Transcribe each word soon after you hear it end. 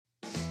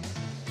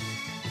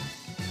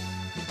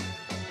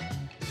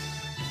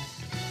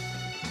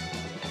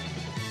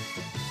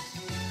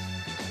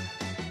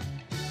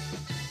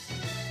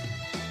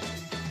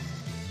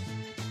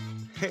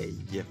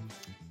Hej!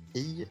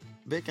 I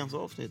veckans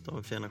avsnitt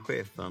av Tjena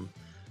chefen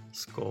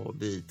ska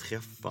vi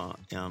träffa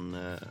en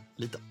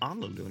lite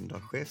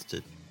annorlunda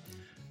chefstyp.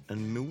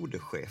 En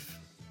modechef.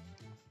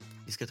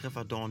 Vi ska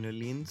träffa Daniel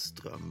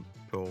Lindström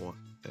på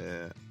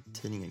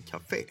tidningen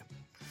Café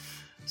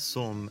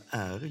som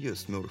är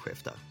just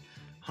modechef där.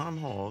 Han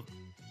har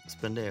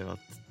spenderat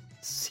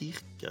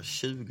cirka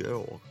 20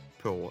 år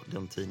på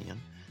den tidningen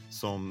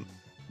som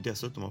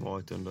dessutom har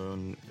varit under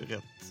en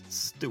rätt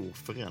stor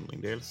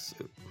förändring. Dels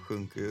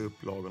sjunker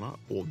upplagorna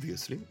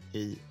obviously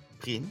i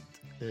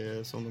print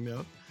som de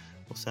gör.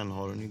 Och sen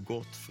har den ju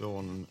gått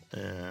från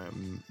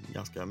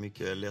ganska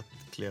mycket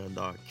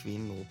lättklädda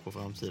kvinnor på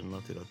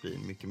framsidorna till att bli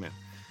en mycket mer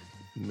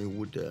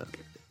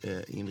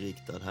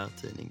modeinriktad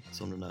herrtidning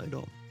som den är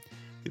idag.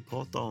 Vi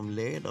pratar om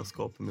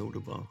ledarskap i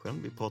modebranschen.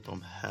 Vi pratar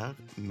om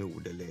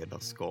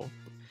herrmodeledarskap.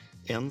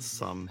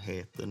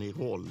 Ensamheten i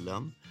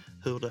rollen.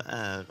 Hur det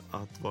är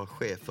att vara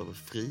chef över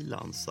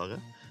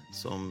frilansare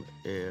som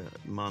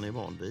man är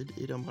van vid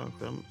i den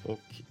branschen och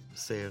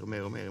ser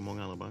mer och mer i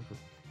många andra branscher.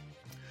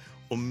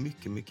 Och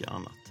mycket, mycket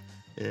annat.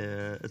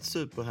 Ett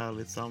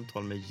superhärligt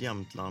samtal med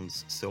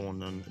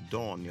Jämtlandssonen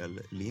Daniel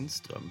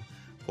Lindström.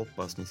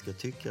 Hoppas ni ska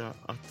tycka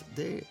att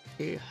det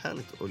är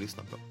härligt att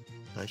lyssna på.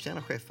 Det här är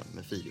Tjena chefen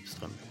med Filip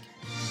Strömbäck.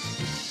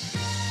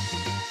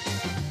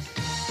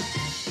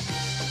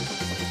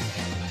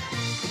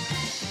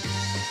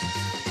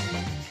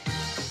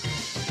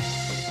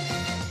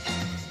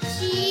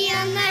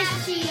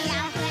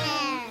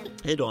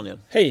 Hej Daniel.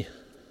 Hej.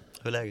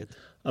 Hur är läget?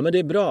 Ja, men det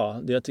är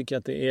bra. Jag tycker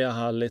att det är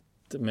härligt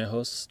med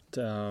höst.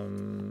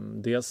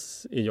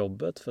 Dels i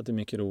jobbet för att det är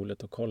mycket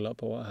roligt att kolla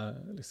på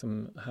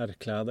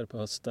herrkläder på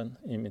hösten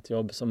i mitt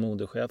jobb som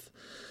modechef.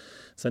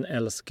 Sen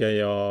älskar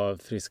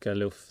jag friska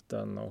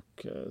luften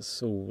och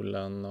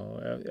solen.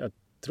 Och jag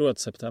tror att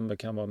september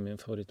kan vara min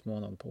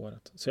favoritmånad på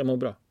året. Så jag mår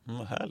bra.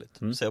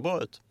 Härligt. Ser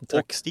bra ut.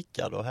 Tack. Och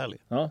stickad och härlig.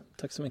 Ja,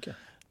 tack så mycket.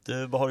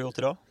 Vad har du gjort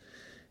idag?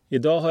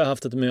 Idag har jag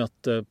haft ett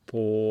möte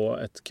på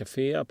ett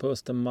café på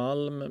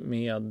Östermalm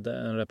med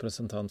en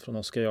representant från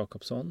Oscar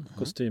Jacobsson,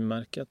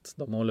 kostymärket.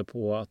 De håller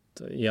på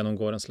att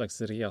genomgå en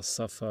slags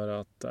resa för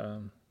att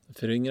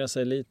föryngra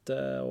sig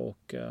lite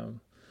och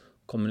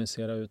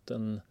kommunicera ut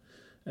en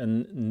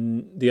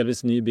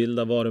delvis ny bild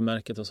av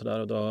varumärket och sådär.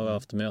 Och då har jag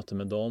haft möte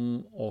med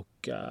dem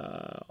och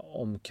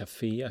om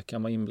café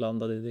kan vara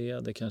inblandad i det.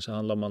 Det kanske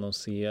handlar om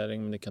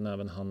annonsering, men det kan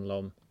även handla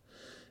om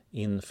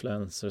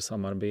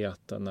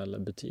influencer-samarbeten eller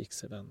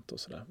butiksevent och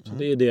sådär. Så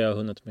det är det jag har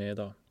hunnit med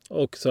idag.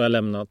 Och så har jag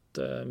lämnat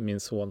min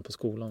son på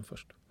skolan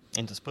först.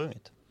 Inte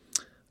sprungit?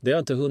 Det har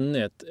jag inte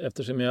hunnit.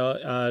 Eftersom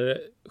jag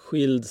är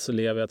skild så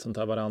lever jag ett sånt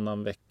här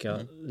varannan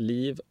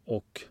vecka-liv.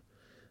 Och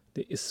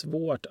det är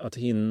svårt att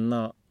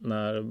hinna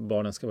när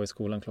barnen ska vara i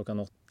skolan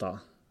 8:00.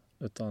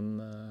 Utan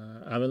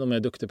även om jag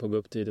är duktig på att gå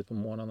upp tidigt på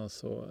morgnarna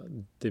så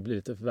det blir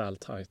lite väl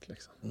tajt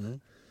liksom.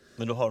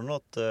 Men du har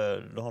något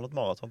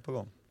maraton på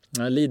gång?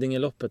 Ja,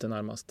 Lidingöloppet är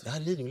närmast. Det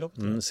här är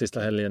Lidingöloppet? Sista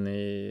helgen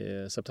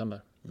i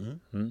september.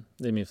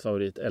 Det är min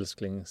favorit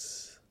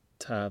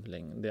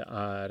älsklingstävling. Det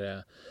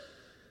är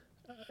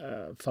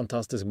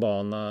fantastisk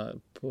bana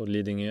på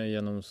Lidingö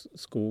genom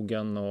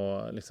skogen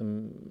och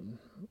liksom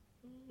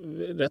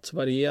rätt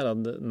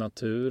varierad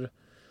natur.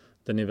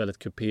 Den är väldigt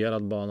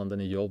kuperad banan,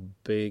 den är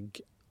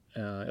jobbig.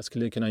 Jag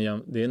skulle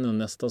kunna det är nog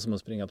nästan som att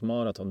springa ett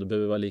maraton. Du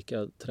behöver vara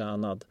lika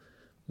tränad.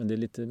 Men det är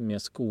lite mer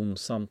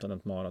skonsamt än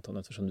ett maraton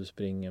eftersom du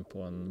springer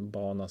på en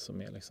bana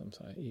som är liksom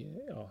så här,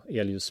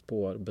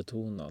 elljusspår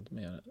betonad.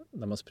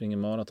 När man springer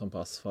maraton på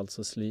asfalt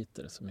så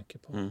sliter det så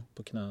mycket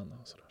på knäna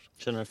och sådär.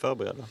 Känner du dig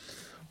förberedd?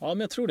 Ja, men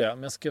jag tror det.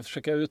 Men jag ska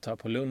försöka ut här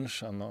på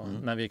lunchen och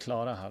när vi är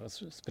klara här och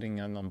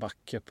springa någon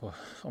backe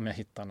om jag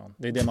hittar någon.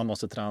 Det är det man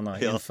måste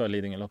träna inför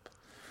Lidingölopp.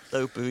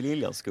 Där uppe vid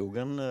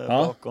Liljanskogen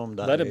bakom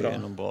där är bra.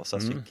 Någon bra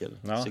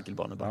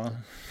cykelbanebacke.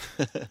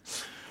 Ja.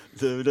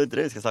 Det är inte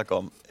det vi ska snacka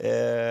om.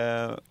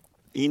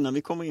 Innan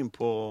vi kommer in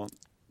på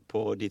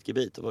ditt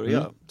gebit och vad du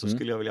gör så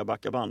skulle jag vilja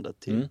backa bandet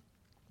till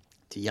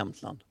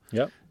Jämtland.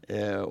 Ja.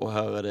 Och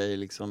höra dig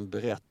liksom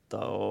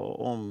berätta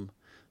om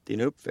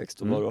din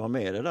uppväxt och vad du har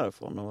med dig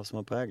därifrån och vad som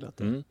har präglat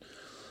dig.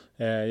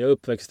 Jag är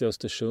uppväxt i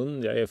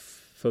Östersund. Jag är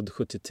född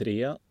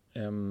 73.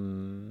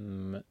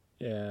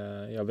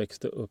 Jag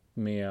växte upp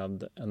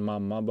med en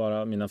mamma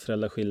bara. Mina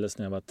föräldrar skildes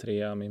när jag var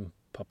 3. Min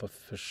pappa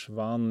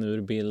försvann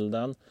ur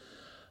bilden.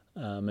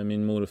 Men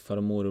min morfar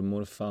och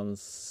mormor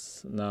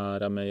fanns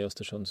nära mig i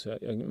Östersund. Så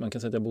man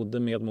kan säga att jag bodde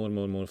med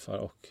mormor, morfar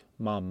och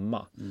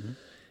mamma.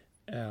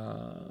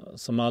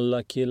 Som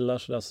alla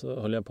killar så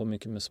höll jag på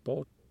mycket med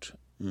sport.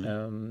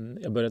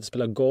 Jag började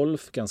spela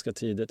golf ganska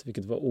tidigt,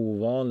 vilket var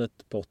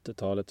ovanligt på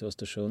 80-talet i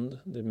Östersund.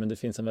 Men det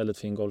finns en väldigt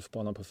fin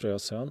golfbana på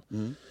Frösön.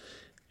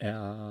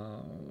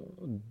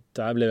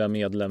 Där blev jag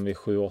medlem vid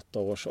 7-8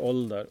 års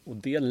ålder. Och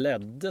det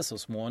ledde så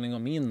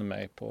småningom in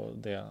mig på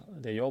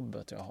det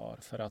jobbet jag har.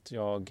 För att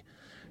jag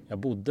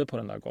bodde på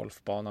den där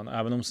golfbanan.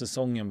 Även om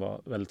säsongen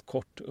var väldigt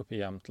kort uppe i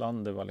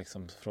Jämtland. Det var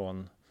liksom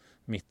från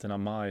mitten av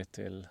maj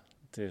till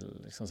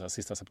liksom så här,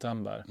 sista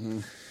september.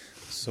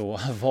 Så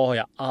var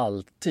jag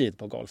alltid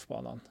på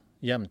golfbanan.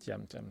 Jämt.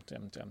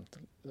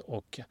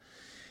 Och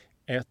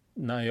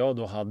när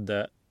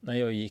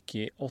jag gick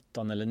i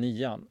 8:an eller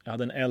 9:an, jag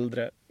hade en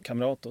äldre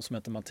kamrat då, som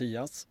hette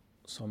Mattias,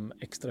 som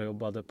extra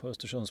jobbade på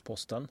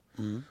Östersunds-Posten.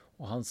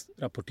 Och han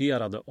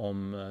rapporterade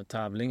om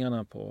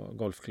tävlingarna på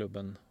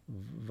golfklubben.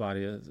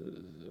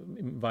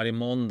 Varje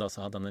måndag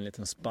så hade han en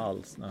liten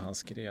spalt när han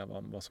skrev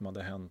om vad som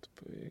hade hänt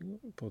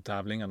på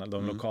tävlingarna,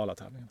 de lokala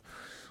tävlingarna.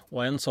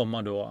 Och en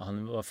sommar då,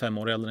 han var 5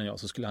 år äldre än jag,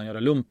 så skulle han göra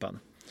lumpen.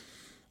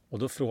 Och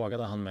då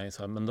frågade han mig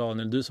så här: men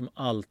Daniel, du som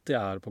alltid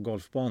är på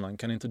golfbanan,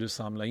 kan inte du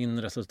samla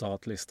in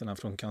resultatlistorna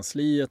från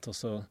kansliet och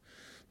så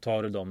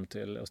tar du dem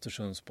till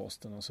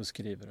Östersunds-Posten och så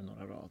skriver du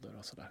några rader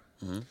och sådär.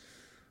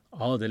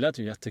 Ja, det lät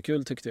ju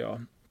jättekul tyckte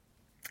jag.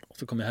 Och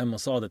så kom jag hem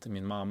och sa det till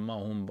min mamma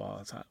och hon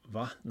bara så här: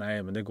 va?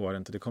 Nej, men det går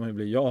inte. Det kommer ju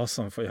bli jag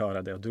som får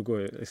göra det. Och du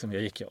går ju, liksom,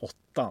 jag gick i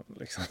 8:an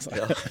liksom. Så.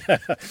 Ja.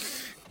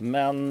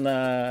 men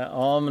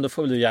då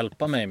får väl du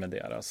hjälpa mig med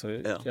det. Alltså,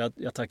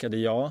 jag tackade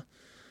ja.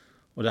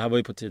 Och det här var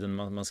ju på tiden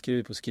man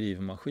skrev på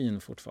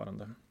skrivmaskin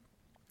fortfarande.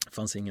 Det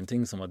fanns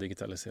ingenting som var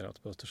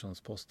digitaliserat på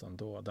Östersunds-Posten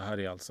då. Det här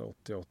är alltså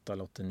 88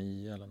 eller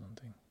 89 eller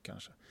någonting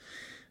kanske.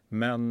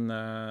 Men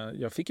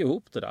jag fick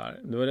ihop det där.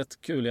 Det var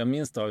rätt kul. Jag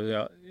minns då,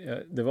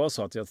 det var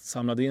så att jag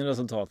samlade in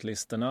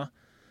resultatlistorna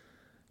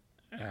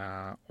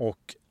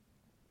och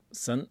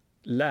sen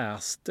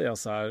läste jag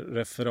så här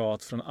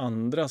referat från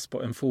andra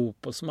en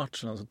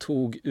fotbollsmatch, alltså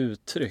tog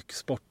uttryck,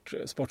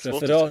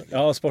 sportreferat.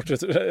 Ja,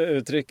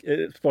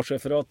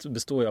 sportreferat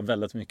består ju av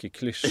väldigt mycket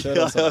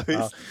klyschor och så.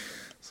 Ja.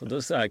 Så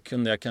då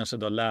kunde jag kanske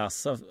då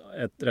läsa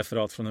ett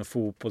referat från en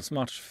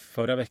fotbollsmatch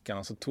förra veckan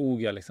och så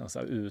tog jag liksom så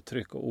här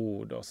uttryck och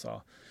ord och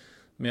så.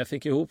 Men jag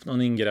fick ihop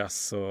någon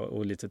ingress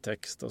och lite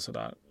text och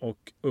sådär.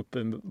 Och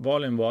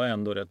uppenbarligen var jag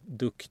ändå rätt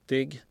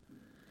duktig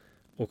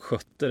och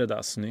skötte det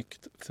där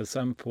snyggt. För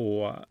sen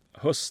på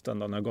hösten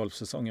då, när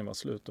golfsäsongen var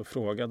slut, och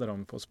frågade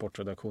de på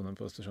sportredaktionen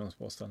på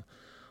Östersunds-Posten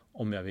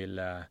om jag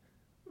ville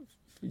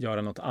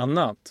göra något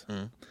annat.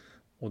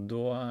 Och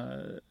då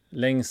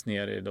längst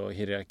ner i då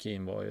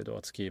hierarkin var ju då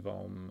att skriva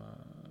om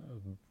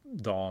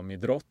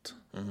damidrott.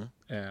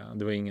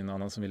 Det var ingen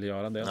annan som ville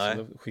göra det. Nej.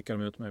 Så då skickade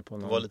de ut mig på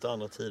någon... Det var lite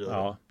andra tider.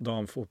 Ja,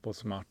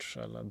 damfotbollsmatch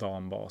eller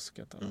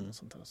dambasket eller något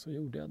sånt där. Så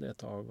gjorde jag det ett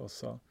tag och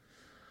så...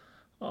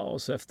 Ja,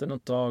 och så efter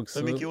något tag så...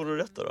 Hur mycket gjorde du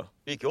detta då?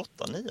 Gick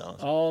 8, 9?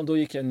 Alltså? Ja, då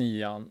gick jag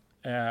 9:an.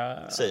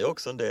 Säger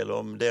också en del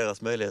om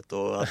deras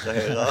möjligheter att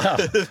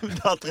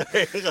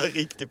attrahera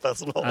riktig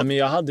personal.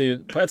 Ja,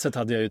 men på ett sätt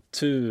hade jag ju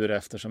tur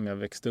eftersom jag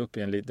växte upp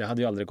i jag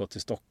hade ju aldrig gått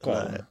till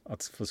Stockholm. Nej.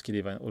 Att få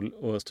skriva,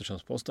 och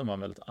Östersunds-Posten var en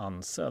väldigt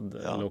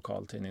ansedd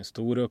lokaltidning,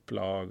 stor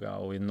upplaga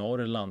och i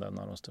Norrland en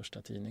av de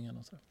största tidningarna.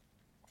 Och så.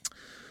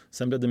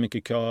 Sen blev det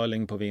mycket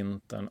curling på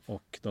vintern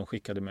och de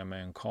skickade med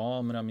mig en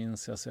kamera,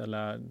 minns jag,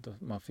 så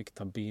man fick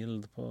ta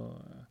bild på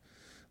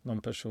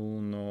någon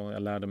person och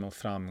jag lärde mig att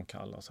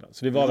framkalla och sådär.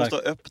 Så det var måste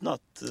ha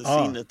öppnat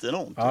sinnet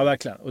enormt. Ja,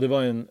 verkligen. Och det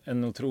var ju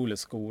en otrolig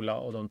skola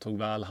och de tog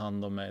väl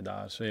hand om mig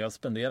där. Så jag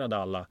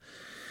spenderade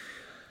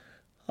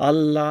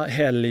alla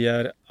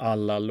helger,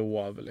 alla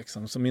lov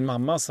liksom. Så min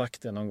mamma har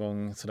sagt det någon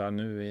gång sådär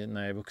nu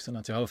när jag är vuxen,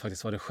 att jag har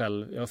faktiskt varit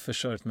själv, jag har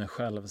försörjt mig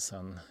själv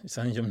sen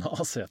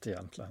gymnasiet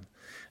egentligen.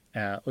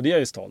 Och det är jag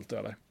ju stolt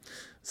över.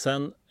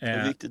 Sen,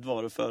 hur viktigt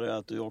var det för dig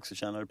att du också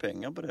tjänade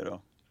pengar på det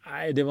då?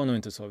 Nej, det var nog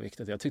inte så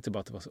viktigt. Jag tyckte bara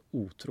att det var så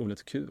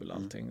otroligt kul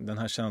allting. Den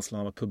här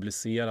känslan av att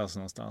publiceras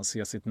någonstans,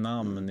 se sitt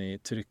namn i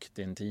tryckt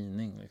i en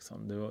tidning.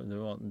 Liksom.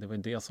 Det var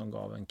det som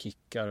gav en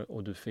kickar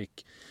och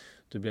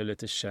du blev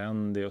lite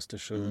känd i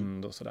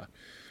Östersund och sådär.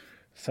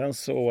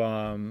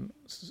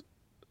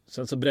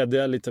 Sen så bredde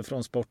jag lite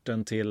från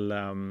sporten till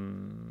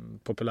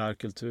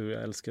populärkultur.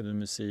 Jag älskade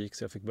musik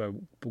så jag fick börja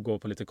gå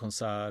på lite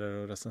konserter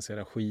och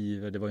recensera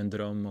skivor. Det var en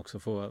dröm också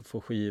att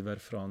få skivor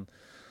från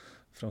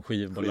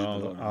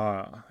skivbolag.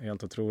 Ja,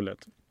 helt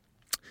otroligt.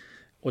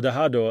 Och det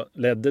här då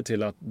ledde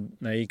till att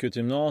när jag gick ut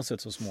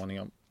gymnasiet så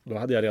småningom, då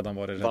hade jag redan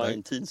varit redaktör.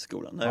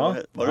 Valentinsskolan? Nej, ja,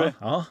 var det?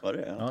 Ja. Var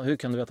det? Ja, hur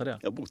kan du veta det?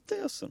 Jag bodde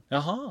i Össen.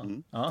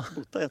 Jaha. Ja. Jag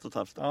bodde 1,5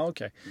 år. Ja,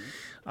 okej.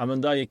 Ja,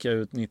 men där gick jag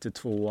ut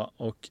 92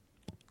 och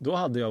då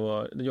hade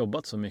jag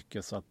jobbat så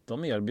mycket så att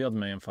de erbjöd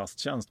mig en fast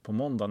tjänst på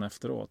måndagen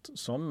efteråt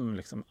som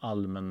liksom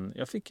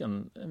jag fick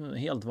en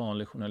helt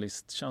vanlig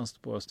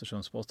journalisttjänst på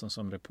Östersunds-Posten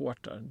som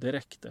reporter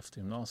direkt efter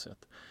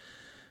gymnasiet.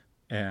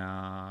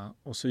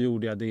 Och så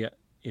gjorde jag det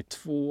i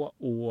 2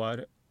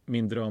 år.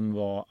 Min dröm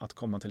var att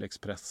komma till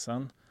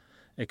Expressen.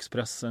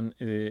 Expressen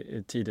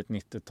i tidigt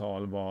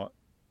 90-tal var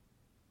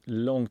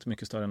långt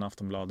mycket större än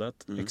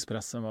Aftonbladet.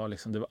 Expressen var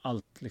liksom, det var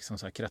allt liksom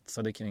så här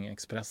kretsade kring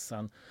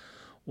Expressen.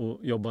 Och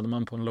jobbade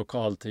man på en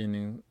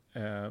lokaltidning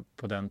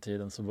på den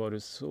tiden så var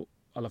det så, i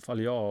alla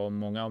fall jag och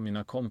många av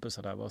mina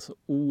kompisar där var så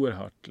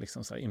oerhört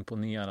liksom så här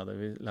imponerade.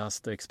 Vi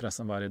läste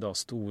Expressen varje dag,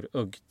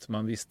 storögt.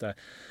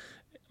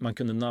 Man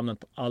kunde namnet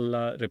på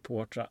alla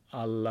reportrar,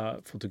 alla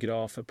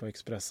fotografer på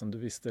Expressen. Du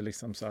visste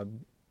liksom så här,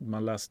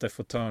 man läste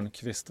Steffo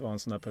Törnqvist var en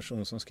sån där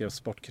person som skrev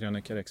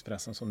sportkrönikor i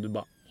Expressen som du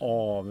bara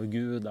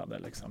avgudade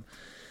liksom.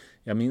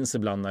 Jag minns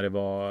ibland när det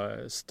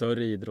var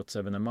större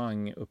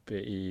idrottsevenemang uppe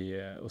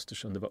i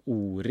Östersund. Det var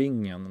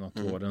O-ringen något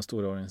år, den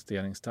stora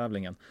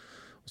orienteringstävlingen.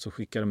 Och så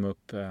skickade de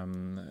upp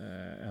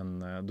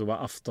då var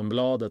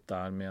Aftonbladet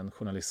där med en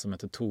journalist som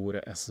heter Tore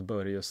S.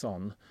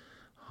 Börjesson.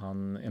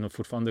 Han är nog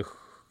fortfarande,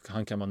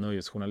 han kan vara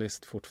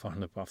nöjesjournalist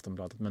fortfarande på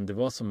Aftonbladet. Men det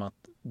var som att,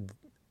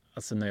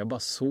 alltså när jag bara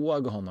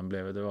såg honom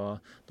det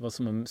var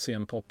som att se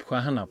en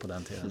popstjärna på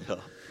den tiden. Ja.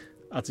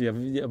 Alltså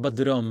jag bara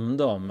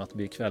drömde om att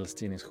bli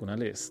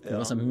kvällstidningsjournalist. Det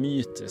var så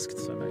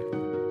mytiskt för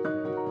mig.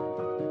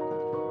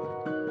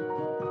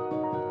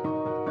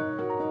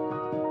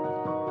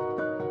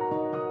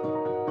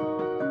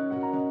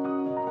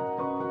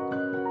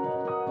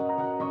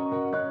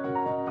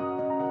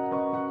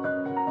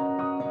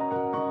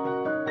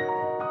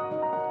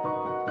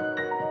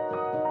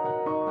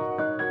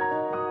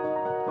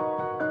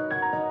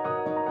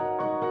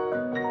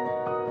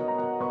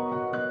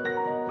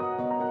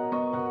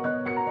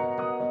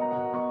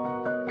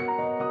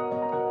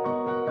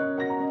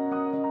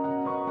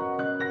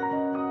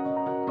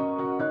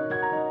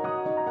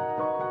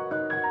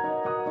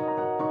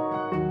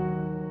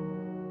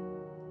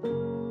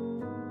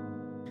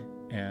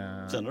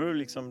 Sen har du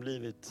liksom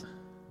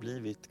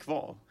blivit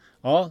kvar.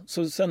 Ja,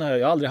 så sen har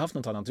jag aldrig haft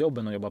något annat jobb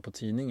än att jobba på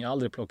tidning. Jag har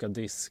aldrig plockat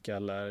disk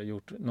eller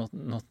gjort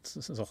något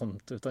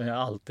sånt, utan jag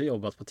har alltid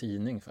jobbat på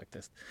tidning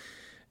faktiskt.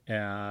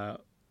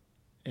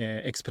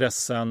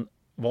 Expressen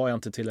var jag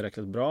inte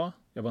tillräckligt bra.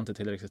 Jag var inte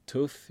tillräckligt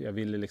tuff. Jag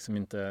ville liksom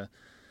inte...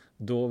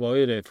 Då var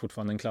ju det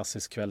fortfarande en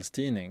klassisk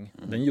kvällstidning.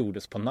 Den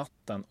gjordes på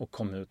natten och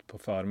kom ut på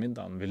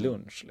förmiddagen vid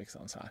lunch.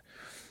 Liksom, så här.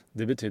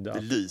 Det betydde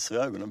Det lyser i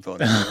ögonen på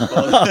dig.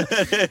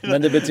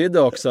 Men det betydde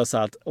också så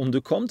att om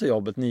du kom till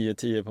jobbet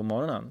 9-10 på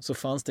morgonen så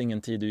fanns det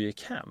ingen tid du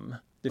gick hem.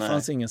 Det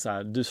fanns ingen så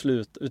här,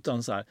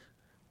 utan så här,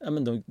 ja,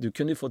 men du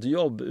kunde ju få ett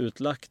jobb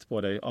utlagt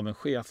på dig av en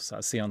chef så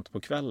här, sent på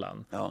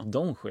kvällen. Ja.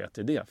 De sket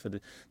i det, för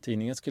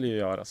tidningen skulle ju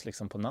göras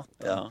liksom på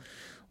natten. Ja.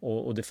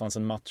 Och det fanns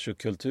en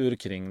machokultur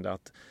kring det,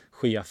 att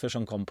chefer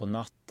som kom på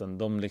natten,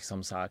 de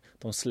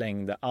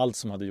slängde allt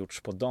som hade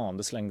gjorts på dagen,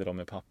 det slängde de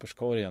i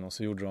papperskorgen och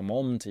så gjorde de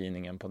om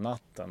tidningen på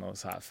natten och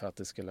så här, för att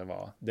det skulle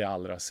vara det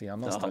allra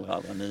senaste. Det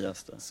allra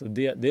nyaste. Så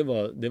det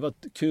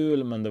var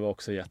kul, men det var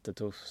också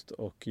jättetufft,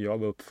 och jag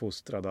var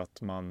uppfostrad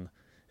att man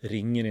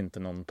ringer inte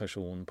någon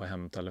person på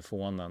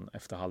hemtelefonen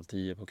efter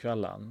 9:30 på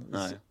kvällen.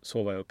 Nej.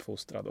 Så var jag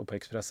uppfostrad, och på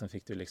Expressen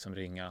fick du liksom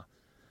ringa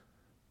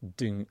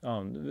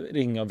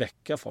och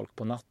väcka folk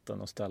på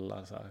natten och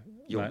ställa så här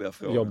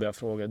jobbiga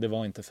frågor. Det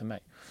var inte för mig.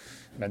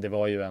 Men det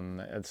var ju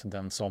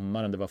den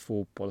sommaren, det var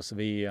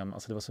fotbolls-VM,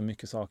 alltså det var så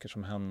mycket saker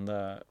som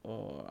hände,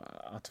 och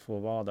att få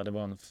vara där, det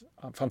var en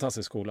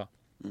fantastisk skola.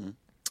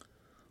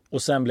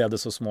 Och sen blev det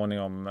så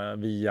småningom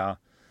via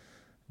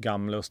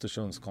gamla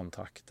Östersunds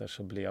kontakter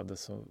så blev det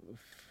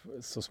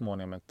så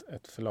småningom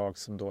ett förlag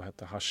som då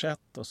hette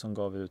Hachette och som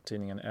gav ut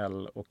tidningen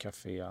L och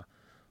Café.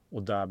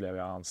 Och där blev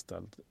jag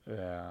anställd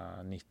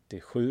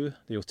 97,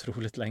 det är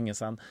otroligt länge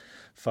sedan.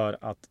 För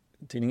att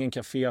tidningen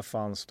Café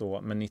fanns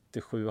då, men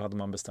 97 hade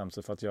man bestämt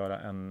sig för att göra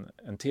en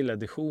till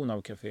edition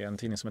av Café, en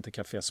tidning som heter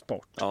Café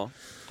Sport. Ja.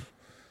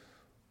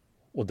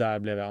 Och där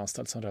blev jag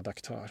anställd som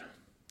redaktör.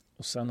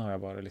 Och sen har jag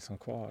varit liksom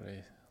kvar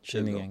i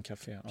tidningen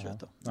Café.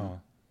 Ja.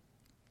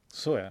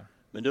 Så är det.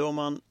 Men då om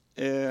man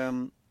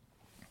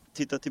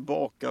tittar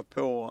tillbaka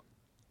på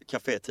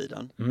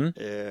kafétiden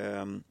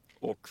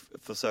och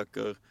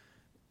försöker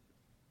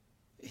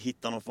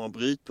hitta någon form av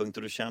brytpunkt,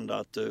 och du kände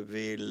att du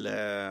vill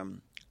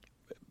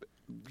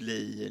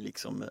bli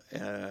liksom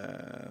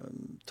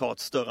ta ett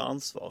större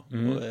ansvar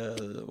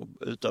och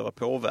utöva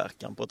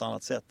påverkan på ett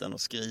annat sätt än att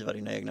skriva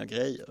dina egna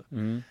grejer.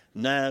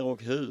 När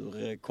och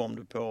hur kom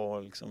du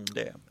på liksom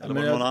det? Eller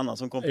var det någon annan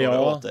som kom på det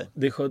åt dig?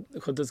 Det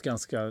sköttes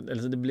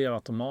det blev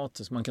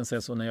automatiskt. Man kan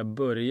säga så, när jag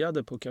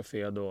började på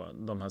Café då,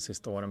 de här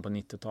sista åren på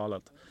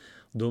 90-talet,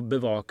 då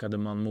bevakade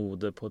man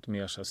mode på ett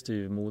mer så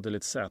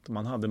styrmoderligt sätt.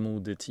 Man hade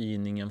mode i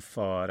tidningen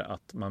för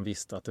att man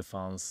visste att det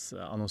fanns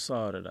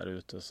annonsörer där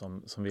ute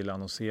som ville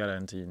annonsera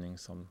en tidning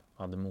som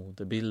hade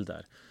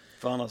modebilder.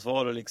 För annars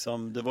var det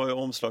liksom, det var ju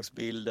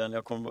omslagsbilden,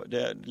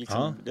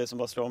 det som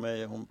bara slår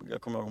mig,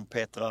 jag kommer ihåg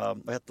Petra,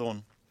 vad heter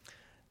hon?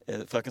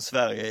 Fröken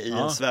Sverige i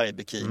en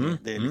Sverige-bikini.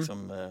 Det är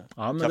liksom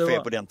Café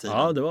på den tiden.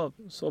 Ja,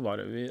 så var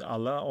det.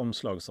 Alla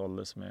omslag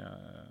såldes med...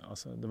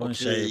 Alltså, det var och en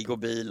krig och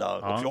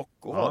bilar och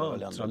klockor var det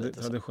väl ändå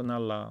lite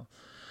traditionella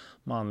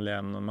manliga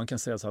ämnen. Man kan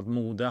säga så att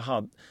mode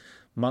hade...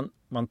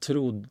 Man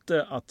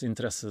trodde att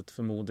intresset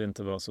för mode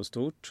inte var så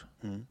stort.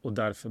 Och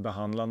därför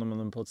behandlade man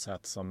den på ett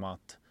sätt som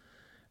att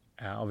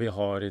vi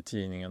har i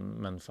tidningen,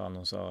 men för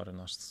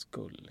annonsörernas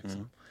skull.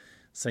 Liksom.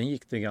 Sen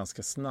gick det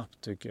ganska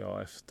snabbt tycker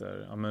jag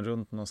efter,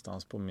 runt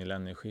någonstans på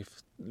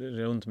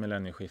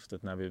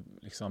millennieskiftet när vi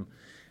liksom,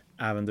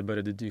 även det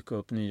började dyka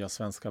upp nya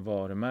svenska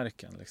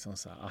varumärken. Liksom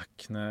så här,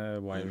 Acne,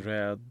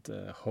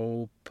 Y-Red,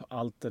 Hope,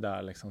 allt det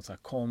där liksom så här,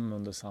 kom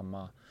under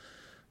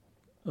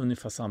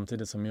ungefär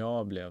samtidigt som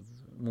jag blev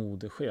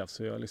modechef.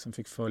 Så jag liksom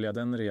fick följa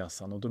den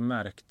resan, och då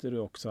märkte du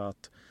också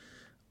att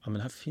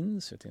här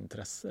finns ju ett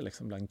intresse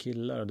liksom bland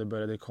killar, och det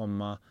började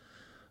komma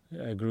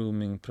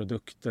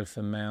groomingprodukter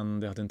för män.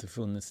 Det hade inte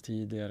funnits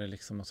tidigare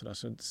liksom och sådär.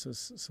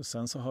 Så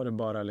sen så har det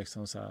bara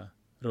liksom så här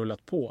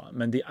rullat på.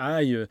 Men det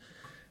är ju,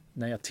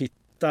 när jag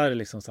tittar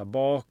liksom så här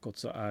bakåt,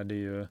 så är det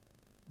ju,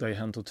 det har ju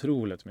hänt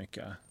otroligt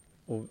mycket.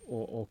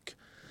 Och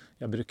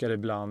jag brukar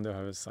ibland, det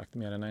har jag sagt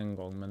mer än en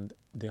gång, men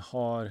det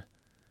har,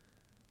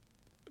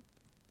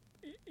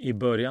 i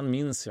början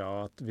minns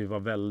jag att vi var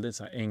väldigt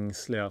så här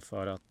ängsliga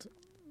för att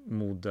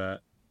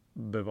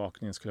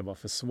modebevakningen skulle vara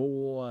för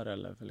svår,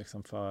 eller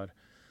liksom för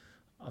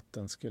att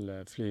den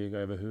skulle flyga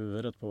över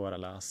huvudet på våra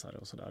läsare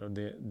och sådär. Och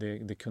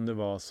det kunde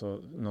vara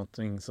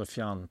någonting så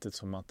fjantigt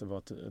som att det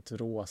var ett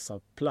rosa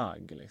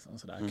plagg. Liksom,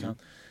 sådär.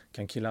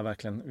 Kan killar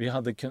verkligen...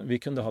 Vi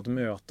kunde ha ett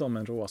möte om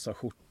en rosa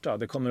skjorta.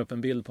 Det kommer upp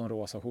en bild på en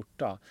rosa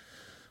skjorta.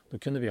 Då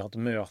kunde vi ha ett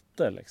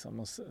möte. Liksom,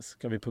 och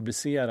ska vi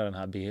publicera den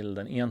här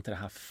bilden? Är inte det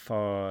här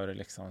för...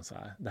 Liksom, så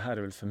här, det här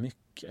är väl för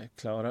mycket?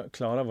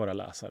 Klarar våra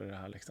läsare det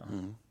här?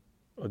 Liksom?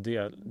 Och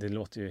det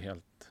låter ju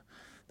helt...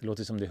 Det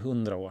låter som det är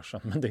 100 år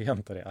sedan, men det är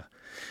inte det.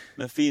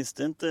 Men finns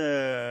det inte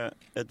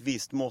ett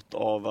visst mått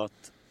av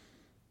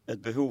ett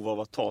behov av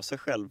att ta sig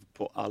själv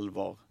på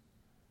allvar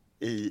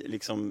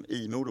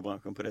i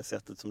modebranschen på det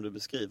sättet som du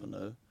beskriver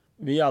nu?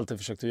 Vi har alltid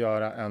försökt att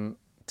göra en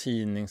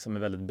tidning som är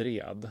väldigt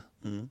bred.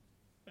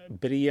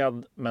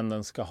 Bred, men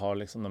den ska ha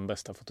liksom de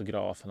bästa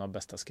fotograferna,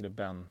 bästa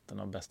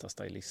skribenterna och bästa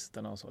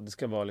stylisterna och så. Det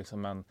ska vara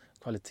liksom en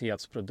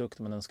kvalitetsprodukt,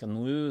 men den ska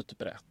nå ut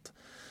brett.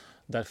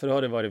 Därför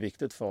har det varit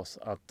viktigt för oss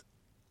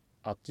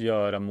att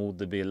göra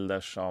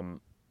modebilder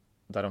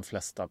där de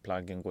flesta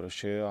plaggen går att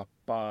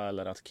köpa,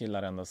 eller att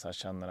killar ändå så här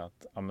känner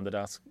att men det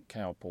där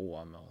kan jag ha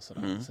på mig och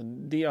sådär. Så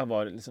det har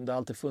varit liksom, det har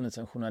alltid funnits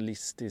en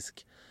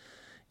journalistisk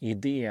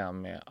idé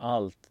med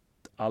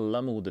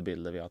alla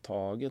modebilder vi har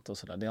tagit och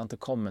sådär. Det har inte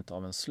kommit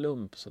av en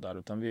slump sådär,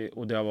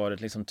 och det har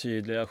varit liksom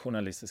tydliga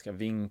journalistiska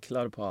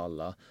vinklar på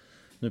alla.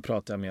 Nu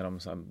pratar jag mer om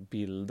så här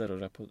bilder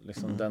och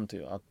liksom den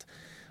typen, att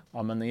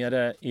men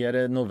är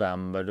det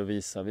november, då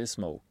visar vi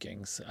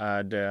smokings.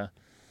 Är det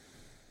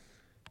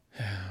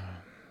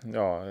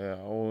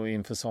och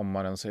inför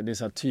sommaren så är det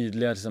så här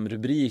tydliga liksom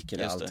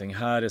rubriker i allting.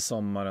 Här är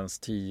sommarens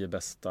 10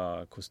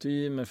 bästa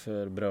kostymer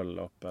för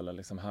bröllop, eller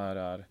liksom här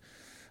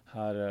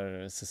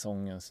är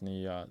säsongens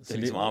nya. Det är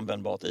liksom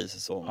användbart i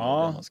säsongen.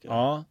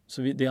 Ja,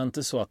 så det är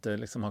inte så att det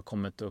liksom har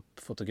kommit upp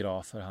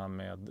fotografer här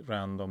med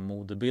random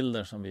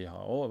modebilder som vi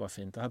har. Vad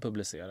fint, det här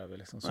publicerar vi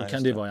liksom. Så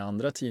kan det vara i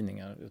andra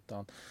tidningar,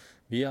 utan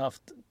vi har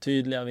haft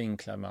tydliga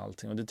vinklar med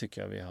allting, och det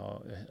tycker jag vi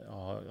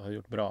har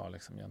gjort bra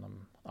liksom,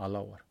 genom alla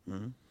år.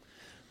 Men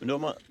då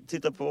om man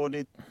tittar på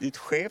ditt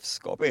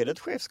chefskap, är det ett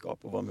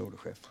chefskap att vara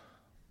modechef?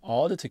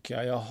 Ja, det tycker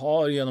jag. Jag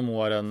har genom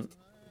åren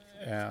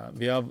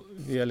vi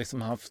har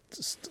liksom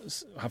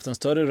haft en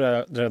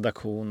större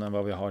redaktion än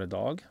vad vi har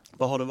idag.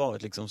 Vad har det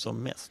varit liksom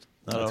som mest?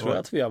 Jag tror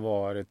att vi har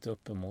varit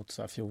uppemot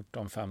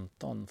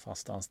 14-15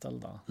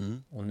 fastanställda.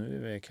 Och nu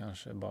är vi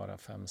kanske bara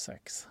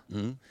 5-6.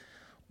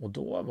 Och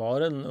då var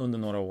det under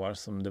några år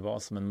som det var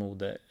som en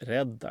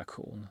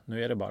moderedaktion.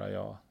 Nu är det bara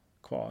jag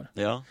kvar.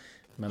 Ja.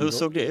 Men hur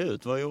såg det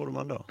ut? Vad gjorde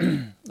man då?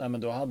 Nej,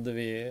 men då hade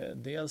vi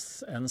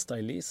dels en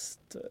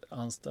stylist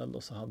anställd,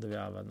 och så hade vi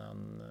även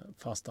en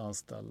fast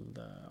anställd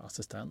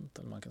assistent,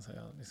 eller man kan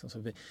säga. Liksom.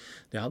 Så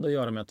det hade att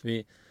göra med att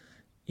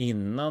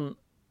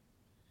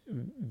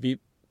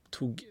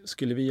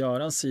skulle vi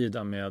göra en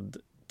sida med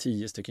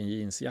 10 stycken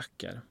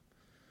jeansjackor,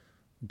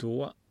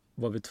 då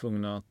var vi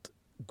tvungna att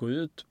gå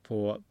ut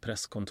på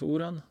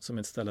presskontoren, som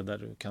är ett ställe där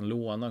du kan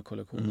låna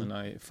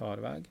kollektionerna i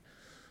förväg.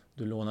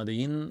 Du lånade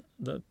in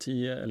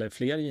 10 eller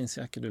fler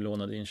jeansjackor, du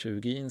lånade in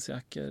 20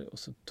 jeansjackor, och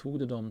så tog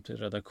du dem till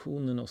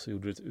redaktionen och så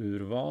gjorde du ett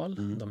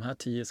urval. De här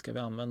 10 ska vi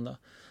använda.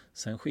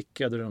 Sen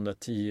skickade du de där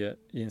 10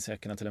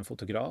 jeansjackorna till en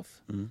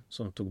fotograf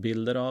som tog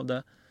bilder av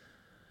det,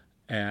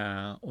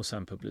 och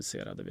sen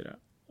publicerade vi det.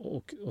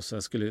 Och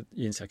sen skulle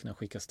jeansjackorna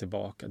skickas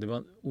tillbaka. Det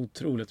var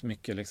otroligt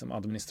mycket liksom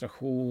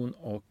administration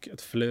och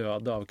ett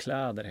flöde av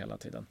kläder hela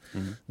tiden.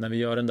 När vi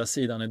gör den där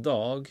sidan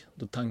idag,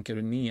 då tankar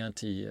du ner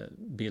 10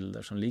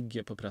 bilder som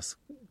ligger på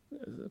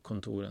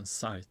presskontorens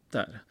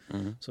sajter.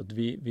 Så att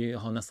vi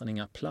har nästan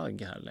inga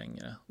plagg här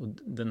längre. Och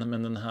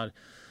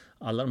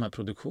alla de här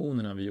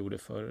produktionerna vi gjorde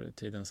förr i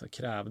tiden så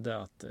krävde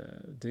att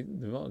det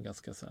var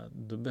ganska så här,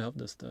 då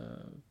behövdes det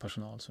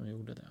personal som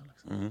gjorde det.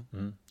 Liksom.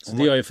 Så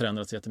det har ju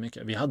förändrats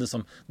jättemycket. Vi hade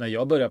när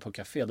jag började på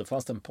café, då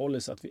fanns det en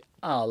policy att vi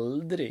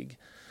aldrig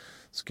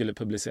skulle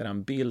publicera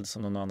en bild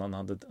som någon annan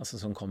hade, alltså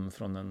som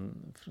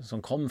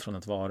kom från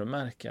ett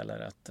varumärke eller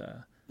ett...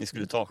 Ni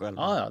skulle ta själv?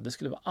 Ja, det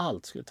skulle vara,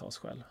 allt skulle tas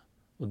själv.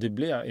 Och det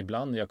blev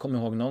ibland, jag kommer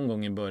ihåg någon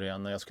gång i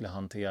början när jag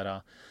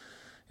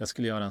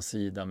skulle göra en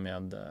sida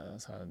med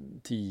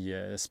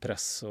 10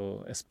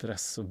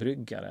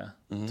 espressobryggare.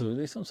 Då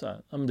liksom så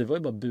här, men det var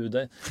ju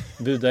bara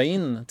buda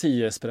in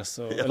 10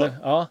 espresso.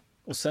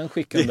 Och sen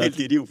skickade det är helt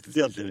idiotiskt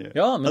egentligen.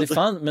 Ja,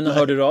 men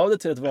hörde du av dig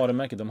till ett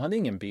varumärke, de hade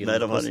ingen bild. Nej,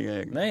 de hade inga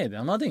egna. Nej,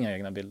 de hade inga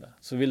egna bilder.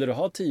 Så ville du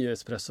ha 10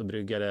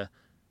 espressobryggare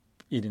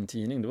i din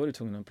tidning, då var du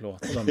tvungen att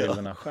plåta de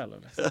bilderna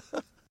själv. Liksom.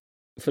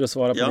 För att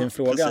svara på din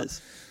fråga,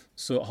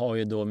 så har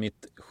ju då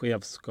mitt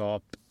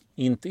chefskap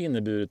inte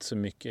inneburit så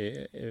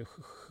mycket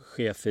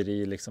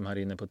cheferi liksom här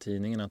inne på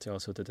tidningen, att jag har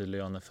suttit i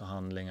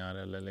löneförhandlingar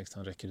eller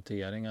liksom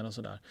rekryteringar och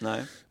sådär.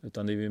 Nej.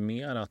 Utan det är ju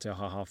mer att jag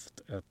har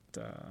haft ett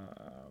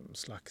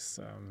slags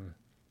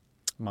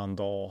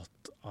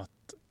mandat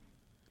att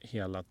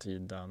hela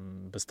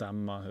tiden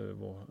bestämma hur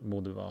vår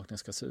modebevakning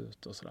ska se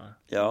ut och sådär.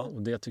 Ja.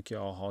 Och det tycker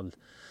jag har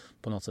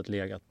på något sätt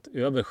legat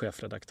över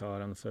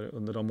chefredaktören, för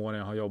under de åren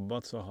jag har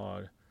jobbat så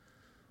har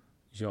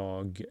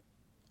jag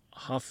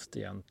haft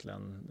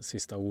egentligen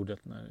sista ordet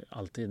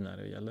alltid när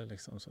det gäller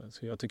liksom.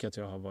 Så jag tycker att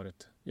jag har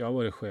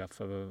varit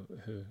chef över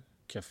hur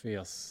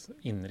cafés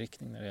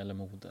inriktning när det gäller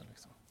mode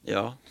liksom.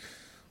 Ja.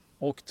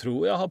 Och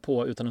tror jag har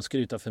på, utan att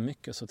skryta för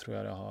mycket, så tror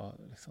jag det har,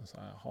 liksom så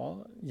här,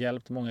 har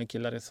hjälpt många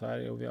killar i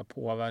Sverige, och vi har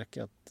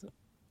påverkat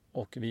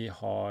och vi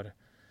har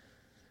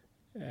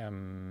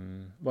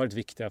varit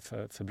viktiga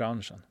för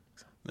branschen.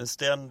 Men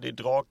ständig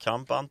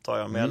dragkamp antar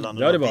jag mellan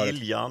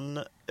viljan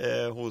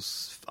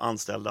hos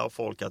anställda och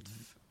folk att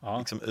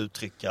liksom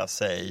uttrycka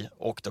sig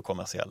och det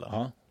kommersiella.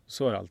 Ja,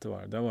 så har det alltid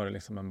varit. Det har varit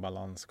liksom en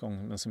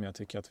balansgång, men som jag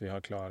tycker att vi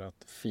har klarat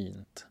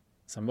fint.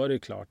 Sen var det ju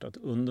klart att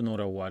under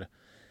några år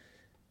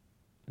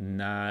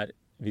när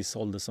vi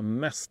sålde som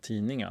mest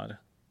tidningar,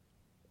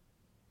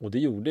 och det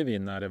gjorde vi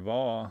när det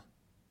var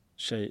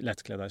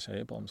lättklädda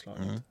tjejer på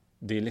omslaget.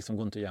 Det liksom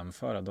går inte att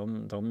jämföra.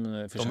 De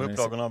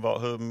upplagorna var,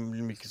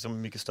 hur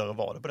mycket större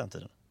var det på den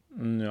tiden?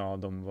 Ja,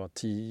 de var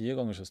 10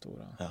 gånger så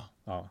stora.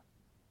 Ja.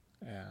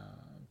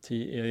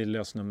 I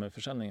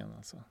lösnummerförsäljningen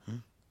alltså.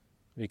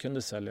 Vi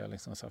kunde sälja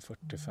liksom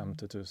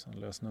 40-50 000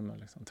 lösnummer,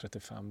 liksom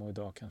 35, och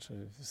idag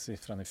kanske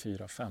siffran är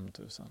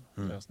 4-5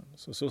 000 lösnummer.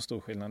 Så stor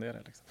skillnad är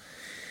det liksom.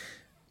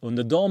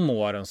 Under de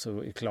åren så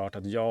är det klart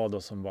att jag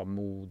då som var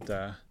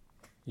mode,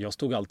 jag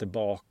stod alltid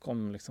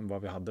bakom liksom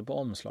vad vi hade på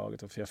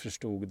omslaget, för jag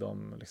förstod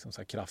de liksom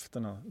så här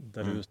krafterna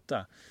där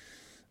ute.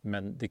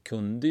 Men det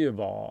kunde ju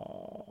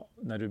vara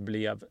när du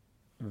blev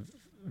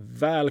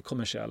väl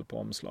kommersiell på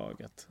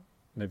omslaget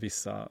med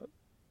vissa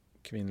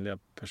kvinnliga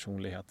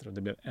personligheter, och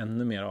det blev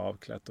ännu mer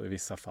avklätt och i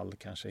vissa fall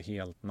kanske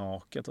helt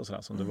naket och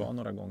sådär som det var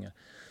några gånger.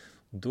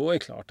 Då är det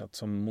klart att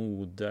som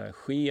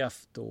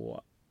modechef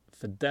då,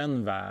 för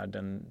den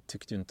världen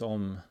tyckte ju inte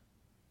om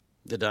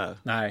det där.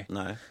 Nej.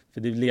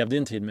 För det levde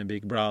en tid med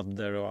Big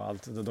Brother och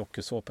allt,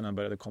 dokusåporna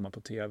började komma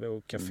på tv,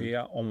 och Café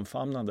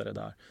omfamnade det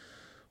där.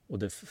 Och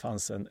det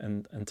fanns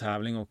en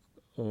tävling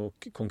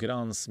och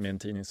konkurrens med en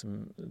tidning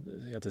som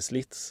heter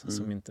Slits,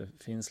 som inte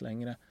finns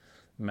längre.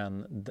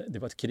 Men det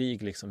var ett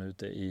krig liksom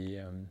ute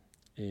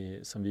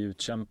som vi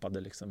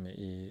utkämpade liksom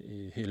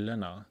i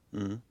hyllorna.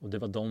 Och det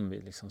var de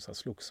vi liksom så här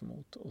slogs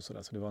mot och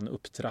sådär. Så det var en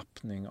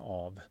upptrappning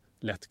av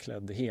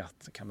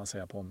lättkläddhet kan man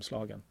säga på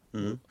omslagen.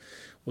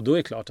 Och då är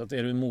det klart att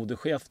är du en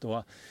modechef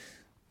då,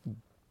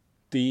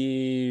 det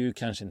är ju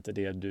kanske inte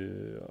det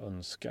du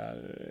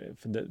önskar.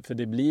 För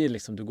det blir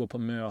liksom, du går på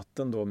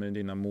möten då med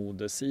dina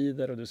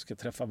modesidor och du ska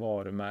träffa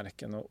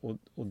varumärken.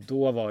 Och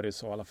då var det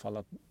så i alla fall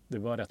att det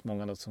var rätt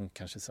många då som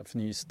kanske så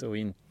fnyste och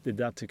det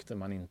där tyckte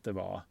man inte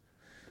var,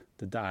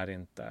 det där är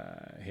inte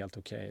helt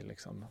okej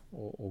liksom.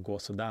 Och gå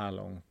så där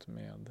långt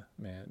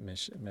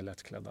med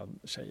lättklädda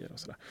tjejer och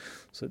sådär.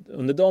 Så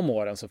under de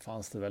åren så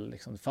fanns det väl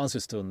liksom, det fanns ju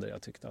stunder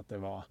jag tyckte att det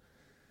var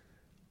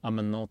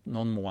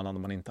någon månad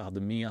man inte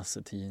hade med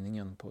sig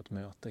tidningen på ett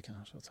möte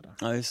kanske. Och sådär.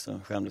 Ja just det,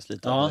 skämdes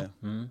lite av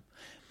det.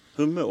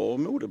 Hur mår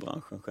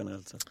modebranschen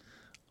generellt sett?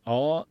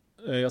 Ja,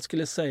 jag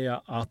skulle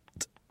säga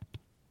att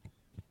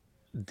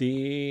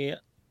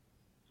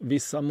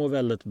vissa mår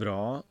väldigt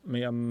bra,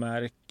 men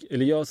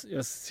jag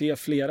ser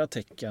flera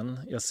tecken.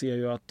 Jag ser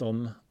ju att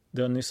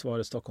det har nyss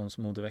varit Stockholms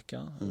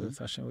modevecka,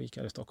 Fashion Week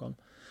här i Stockholm.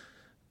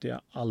 Det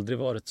har aldrig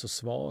varit så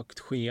svagt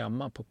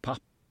schema på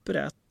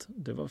pappret.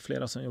 Det var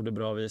flera som gjorde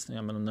bra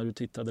visningar, men när du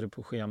tittade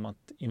på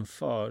schemat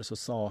inför så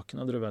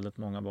saknade du väldigt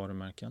många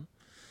varumärken.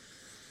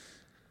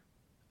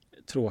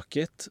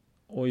 Tråkigt.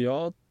 Och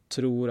jag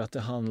tror att det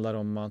handlar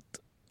om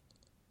att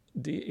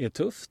det är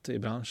tufft i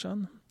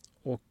branschen,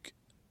 och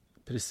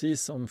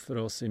precis som för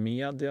oss i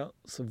media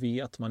så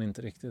vet man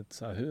inte riktigt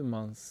så här hur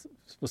man,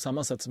 på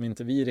samma sätt som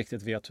inte vi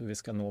riktigt vet hur vi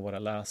ska nå våra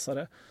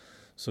läsare,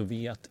 så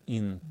vet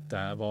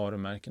inte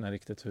varumärkena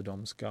riktigt hur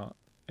de ska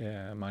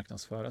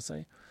marknadsföra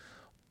sig.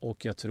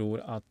 Och jag tror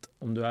att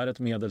om du är ett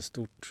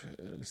medelstort,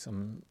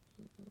 liksom,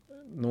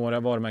 några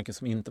varumärken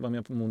som inte var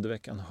med på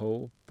modeveckan,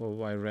 Hope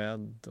och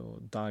Y-Red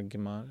och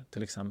Dagmar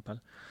till exempel.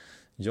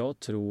 Jag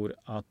tror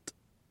att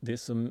det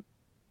som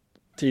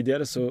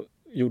tidigare så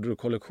gjorde du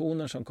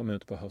kollektioner som kom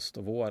ut på höst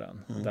och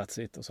våren.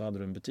 That's it. Och så hade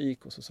du en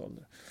butik och så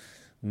sålde du.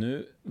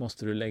 Nu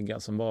måste du lägga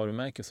som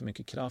varumärke så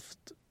mycket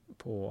kraft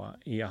på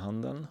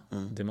e-handeln.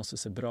 Det måste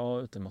se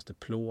bra ut. Det måste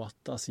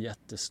plåtas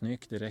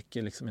jättesnyggt. Det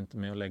räcker liksom inte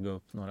med att lägga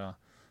upp några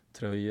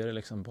tröjor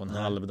liksom på en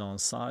halvdan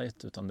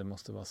sajt, utan det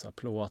måste vara så här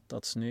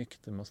plåtat snyggt.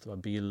 Det måste vara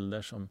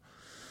bilder som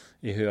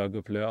är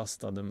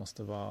högupplösta.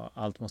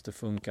 Allt måste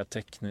funka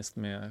tekniskt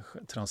med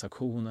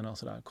transaktionerna och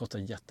sådär. Det kostar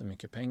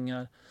jättemycket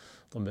pengar.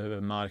 De behöver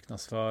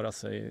marknadsföra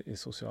sig i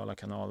sociala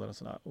kanaler och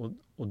sådär.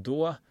 Och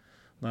då,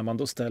 när man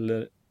då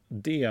ställer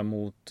det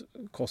mot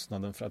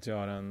kostnaden för att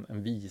göra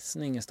en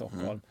visning i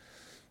Stockholm,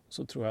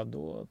 så tror jag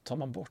då tar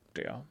man bort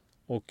det.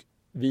 Och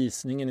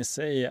visningen i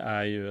sig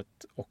är ju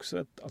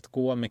att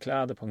gå med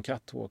kläder på en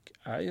catwalk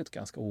är ju ett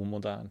ganska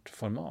omodernt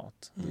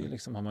format. Det är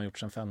liksom, har man gjort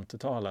sedan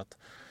 50-talet.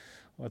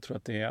 Och jag tror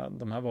att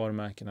de här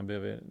varumärkena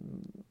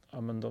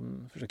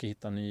de försöker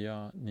hitta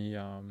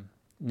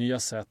nya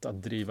sätt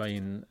att driva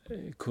in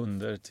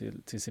kunder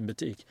till sin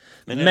butik.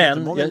 Men är det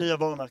inte många nya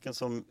varumärken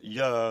som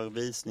gör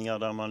visningar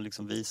där man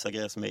liksom visar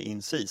grejer som är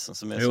in season,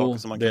 som är saker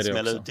som man kan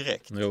smälla ut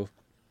direkt? Jo.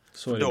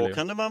 Så då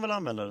kan man väl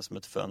använda det som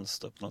ett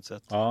fönster på något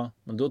sätt. Ja,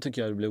 men då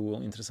tycker jag det blir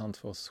ointressant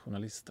för oss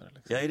journalister.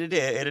 Liksom. Ja,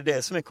 är det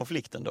det som är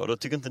konflikten då? Då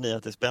tycker inte ni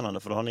att det är spännande,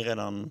 för då har ni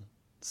redan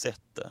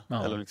sett det.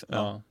 Ja, eller liksom,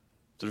 ja.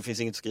 Så det finns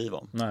inget att skriva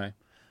om? Nej.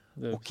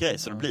 Okej,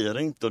 så då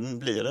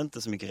blir det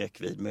inte så mycket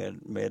räckvidd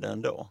med det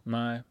ändå?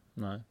 Nej.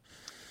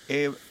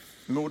 Är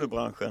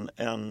modebranschen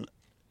en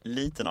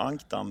liten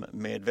ankdamm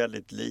med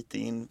väldigt lite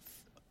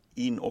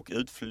in- och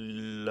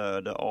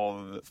utflöde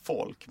av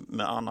folk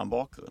med annan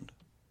bakgrund?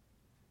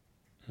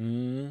 Det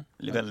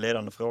är en väldigt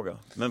ledande fråga.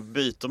 Men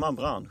byter man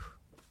bransch?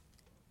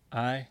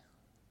 Nej.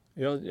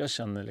 Jag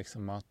känner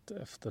liksom att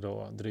efter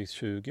då drygt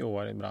 20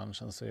 år i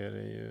branschen så är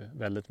det ju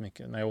väldigt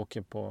mycket. När jag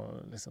åker på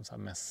liksom så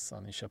här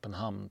mässan i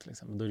Köpenhamn till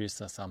exempel, då är det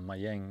så samma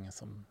gäng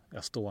som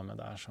jag står med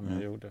där som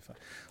jag gjorde för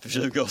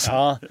 20 år sedan.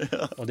 Ja,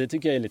 och det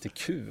tycker jag är lite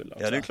kul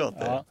också. Ja, det är klart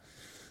det. Ja,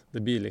 det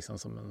blir liksom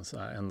som en så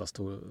här enda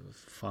stor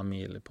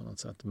familj på något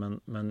sätt.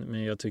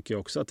 Men jag tycker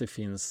också att det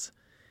finns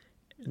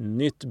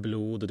nytt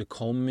blod och det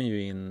kommer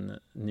ju in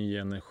ny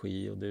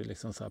energi och det är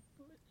liksom så här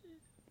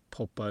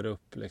poppar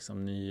upp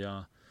liksom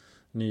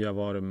nya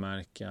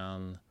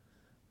varumärken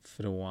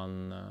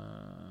från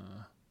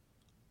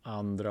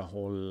andra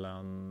håll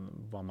än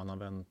vad man har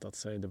väntat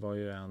sig. Det var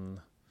ju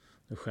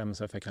nu skäms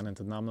jag för jag kan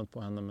inte namnet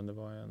på henne, men det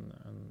var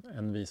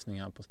en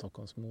visning här på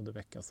Stockholms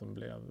modevecka som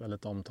blev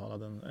väldigt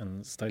omtalad.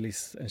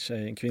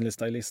 En kvinnlig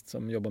stylist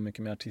som jobbar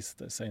mycket med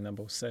artister, Seina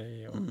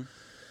Bosei.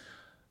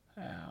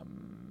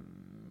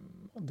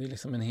 Det är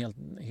liksom en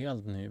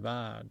helt ny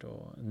värld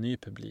och en ny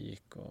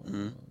publik och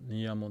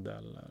nya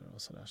modeller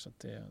och sådär. Så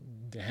att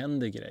det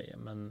händer grejer.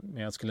 Men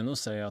jag skulle nog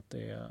säga att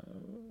det är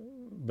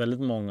väldigt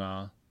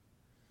många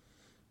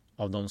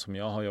av de som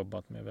jag har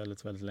jobbat med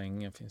väldigt, väldigt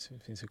länge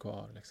finns ju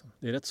kvar. Liksom.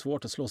 Det är rätt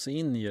svårt att slå sig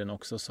in i den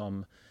också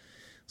som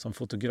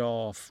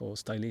fotograf och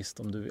stylist.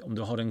 Om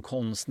du har den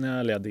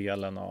konstnärliga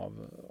delen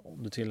om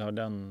du tillhör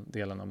den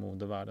delen av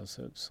modevärlden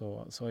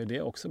så har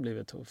det också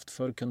blivit tufft.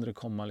 Förr kunde det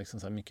komma liksom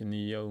så här mycket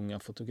nya unga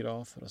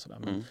fotografer och sådär.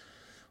 Men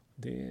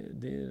det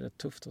är rätt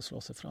tufft att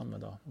slå sig fram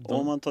idag.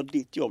 Om man tar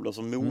ditt jobb då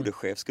som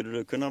modechef, skulle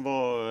du kunna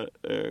vara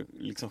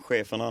liksom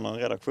chef för en annan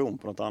redaktion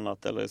på något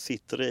annat, eller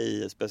sitter det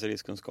i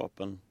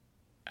specialistkunskapen?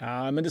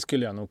 Ja, men det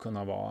skulle jag nog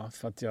kunna vara,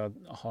 för att jag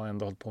har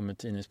ändå hållit på med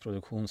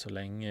tidningsproduktion så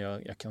länge.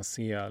 Jag kan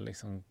se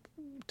liksom,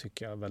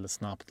 tycker jag väldigt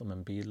snabbt om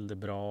en bild är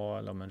bra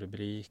eller om en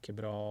rubrik är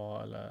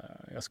bra. Eller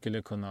jag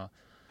skulle kunna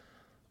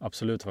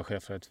absolut vara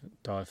chef för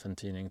en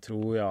tidning,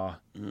 tror jag.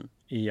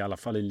 I alla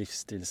fall i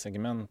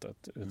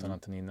livsstilssegmentet, utan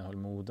att den innehöll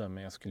mode.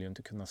 Men jag skulle ju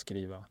inte kunna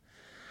skriva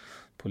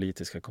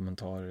politiska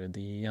kommentarer i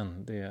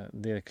DN.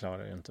 Det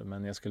klarar jag inte.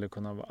 Men jag skulle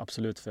kunna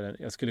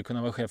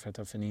vara chef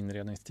för en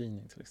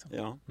inredningstidning till exempel.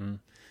 Ja.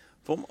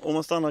 Om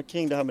man stannar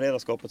kring det här med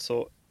ledarskapet,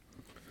 så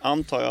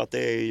antar jag att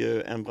det är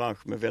ju en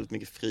bransch med väldigt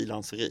mycket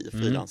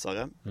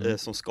frilansare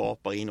som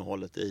skapar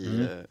innehållet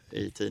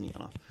i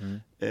tidningarna.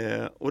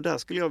 Och där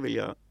skulle jag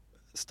vilja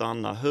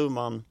stanna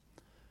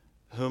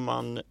hur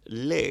man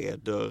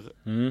leder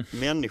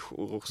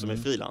människor som är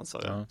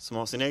frilansare, som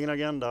har sin egen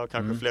agenda och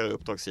kanske flera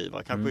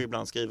uppdragsgivare, kanske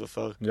ibland skriver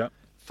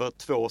för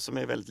två som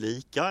är väldigt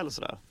lika eller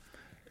sådär.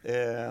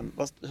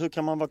 Hur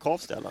kan man vara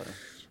kravställare?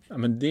 Ja,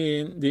 men det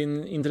är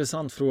en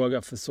intressant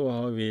fråga, för så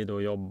har vi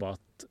då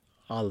jobbat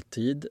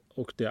alltid,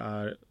 och det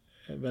är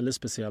väldigt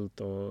speciellt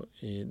då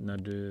när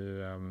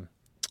du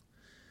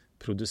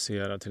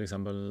producerar till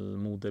exempel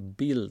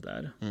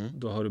modebilder.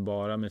 Då har du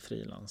bara med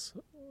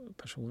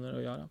frilanspersoner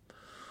att göra.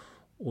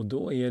 Och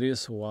då är det ju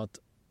så att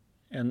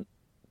en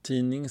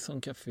tidning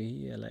som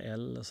Café eller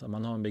L, så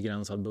man har en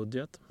begränsad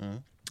budget.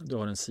 Du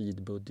har en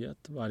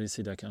sidbudget. Varje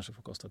sida kanske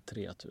får kosta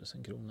 3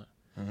 000 kronor.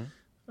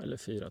 Eller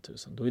 4 000.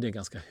 Då är det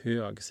ganska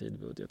hög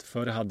sidbudget.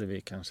 Förr hade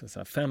vi kanske så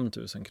här 5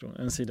 000 kronor.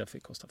 En sida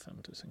fick kosta 5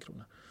 000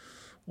 kronor.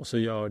 Och så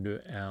gör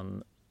du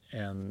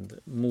en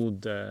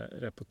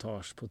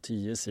modereportage på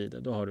 10 sidor.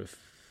 Då har du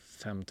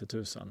 50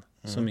 000.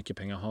 Så mycket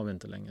pengar har vi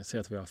inte längre. Säg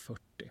att vi har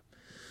 40.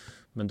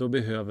 Men då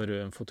behöver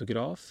du en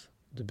fotograf.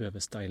 Du behöver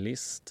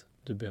stylist.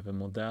 Du behöver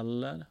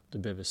modeller. Du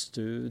behöver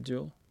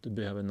studio. Du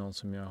behöver någon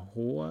som gör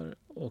hår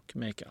och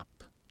makeup.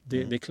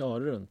 Det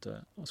klarar du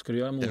inte. Ska du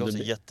göra det låter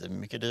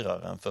jättemycket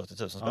dyrare än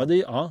 40 000 spänn.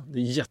 Det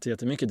är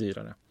jättemycket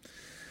dyrare.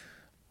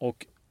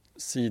 Och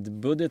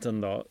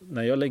sidbudgeten då,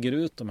 när jag lägger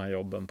ut de här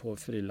jobben på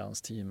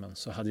frilansteamen,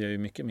 så hade jag ju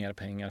mycket mer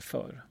pengar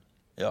förr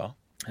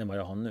än vad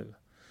jag har nu.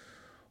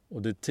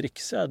 Och det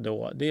trixiga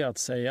då, det är att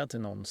säga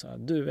till någon så här: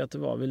 du, vet du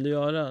vad, vill du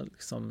göra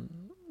liksom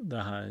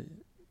det här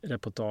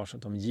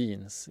reportaget om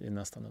jeans i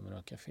nästa nummer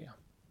av Café?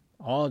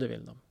 Ja, det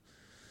vill de.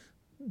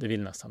 Det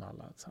vill nästan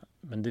alla. Så här.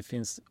 Men det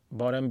finns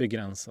bara en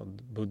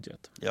begränsad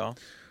budget. Ja.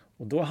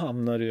 Och då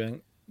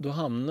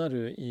hamnar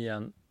du i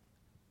en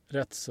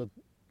rätt så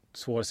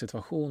svår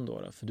situation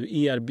då. För du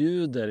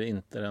erbjuder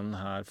inte den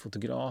här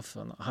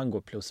fotografen. Han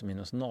går plus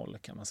minus noll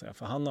kan man säga.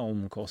 För han har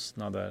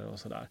omkostnader och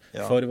sådär.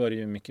 Ja. Förr var det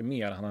ju mycket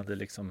mer. Han hade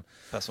liksom...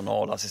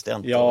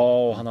 Personalassistenter.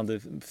 Ja, och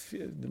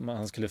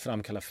han skulle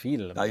framkalla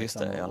film. Ja, just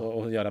det, liksom, ja.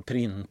 och göra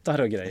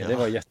printar och grejer. Ja. Det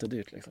var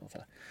jättedyrt liksom. Så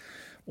här.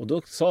 Och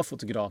då sa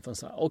fotografen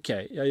så här: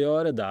 okej, jag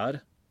gör det där.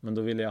 Men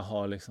då vill jag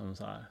ha liksom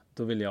så här,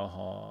 då vill jag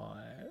ha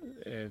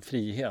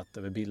frihet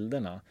över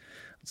bilderna.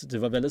 Så det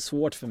var väldigt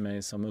svårt för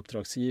mig som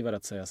uppdragsgivare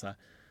att säga så här: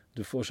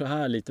 du får så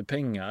här lite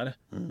pengar,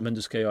 men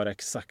du ska göra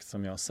exakt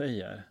som jag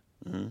säger.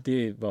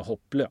 Det var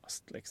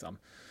hopplöst liksom.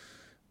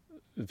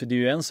 För det är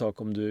ju en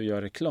sak om du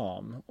gör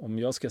reklam. Om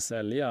jag ska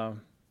sälja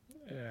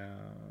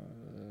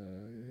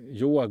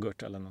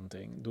yoghurt eller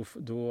någonting, då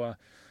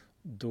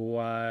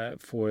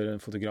får den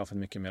fotografen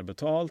mycket mer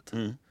betalt.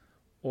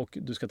 Och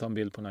du ska ta en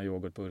bild på den här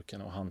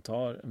yoghurtburken och han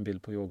tar en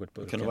bild på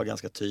yoghurtburken. Det kan vara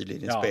ganska tydlig i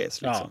din space.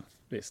 Liksom. Ja,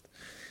 visst.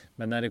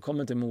 Men när det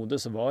kommer till mode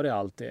så var det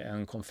alltid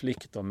en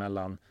konflikt då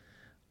mellan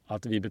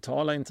att vi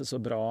betalar inte så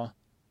bra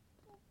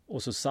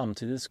och så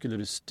samtidigt skulle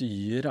du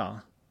styra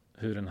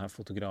hur den här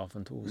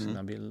fotografen tog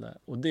sina bilder.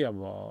 Och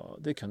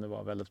det kunde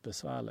vara väldigt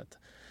besvärligt.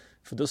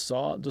 För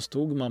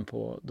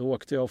då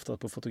åkte jag ofta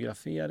på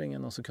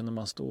fotograferingen och så kunde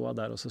man stå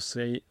där och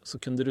så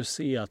kunde du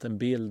se att en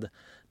bild,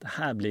 det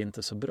här blir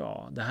inte så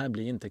bra, det här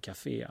blir inte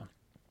café,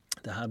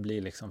 det här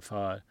blir liksom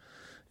för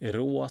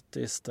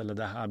erotiskt eller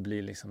det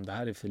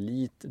här är för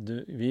lite,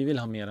 vi vill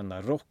ha mer den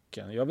där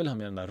rocken, jag vill ha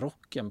mer den där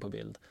rocken på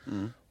bild.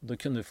 Och då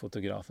kunde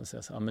fotografen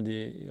säga så här, men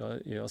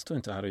jag står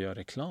inte här och gör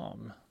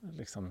reklam.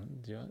 Liksom,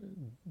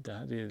 det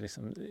här är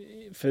liksom,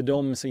 för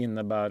dem så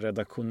innebär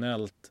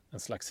redaktionellt en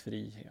slags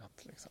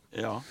frihet. Liksom.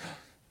 Ja.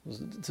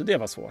 Så det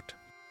var svårt.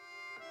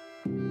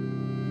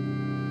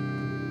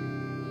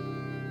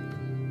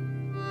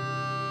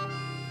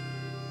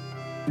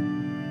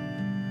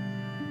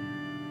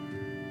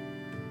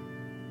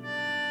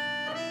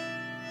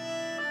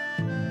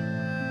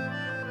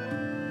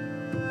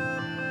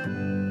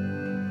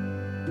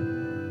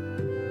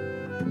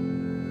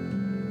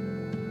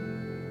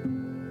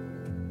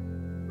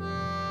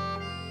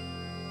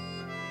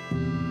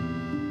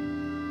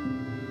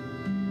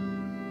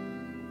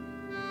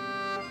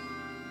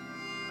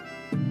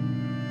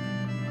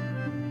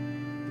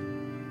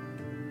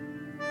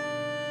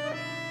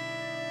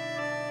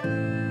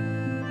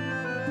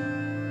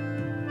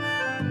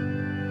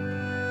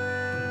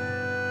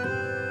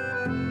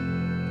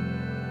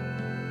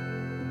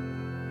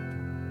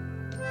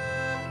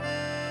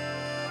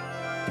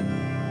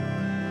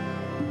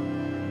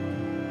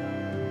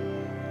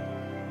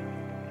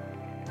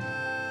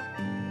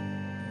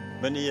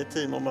 Men i ett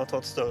team, om man tar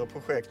ett större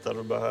projekt där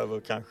du behöver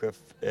kanske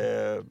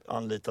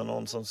anlita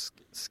någon som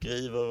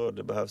skriver och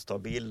det behövs ta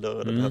bilder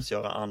och det behövs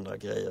göra andra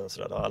grejer och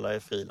sådär, där alla är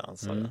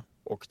frilansare.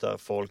 Och där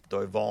folk då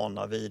är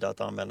vana vid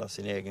att använda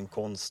sin egen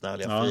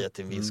konstnärliga frihet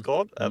till en viss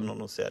grad, även om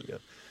de säljer.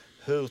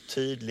 Hur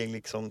tydlig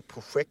liksom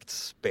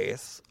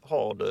projektspec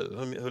har du?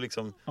 Hur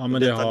liksom, ja,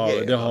 men det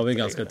har vi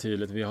ganska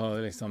tydligt. Vi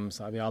har liksom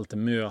så här, vi har alltid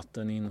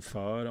möten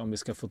inför om vi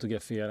ska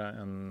fotografera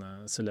en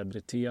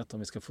celebritet, om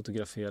vi ska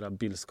fotografera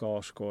Bill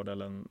Skarsgård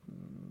eller en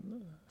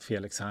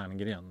Felix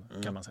Herngren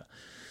kan man säga.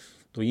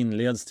 Då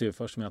inleds det ju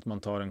först med att man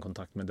tar en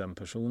kontakt med den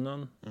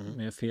personen,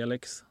 med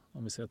Felix,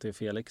 om vi säger att det är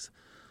Felix.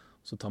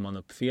 Så tar man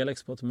upp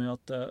Felix på ett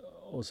möte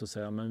och så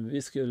säger men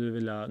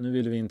nu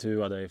vill vi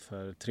intervjua dig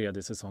för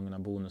 3:e säsongen av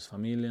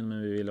Bonusfamiljen,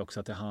 men vi vill också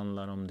att det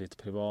handlar om ditt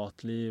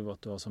privatliv och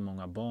att du har så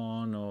många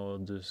barn och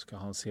du ska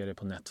ha en serie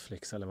på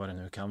Netflix eller vad det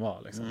nu kan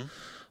vara. Liksom.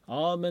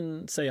 Ja,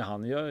 men säger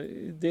han,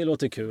 det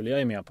låter kul,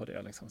 jag är med på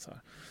det. Liksom, så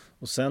här.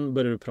 Och sen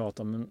börjar du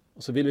prata om,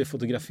 och så vill vi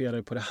fotografera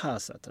dig på det här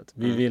sättet.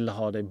 Vi vill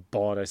ha dig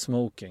bara i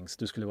smokings,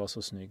 du skulle vara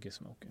så snygg i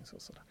smokings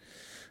och sådär.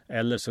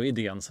 Eller så är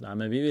idén sådär,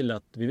 men vi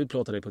vill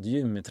plåta dig på ett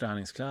gym i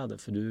träningskläder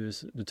för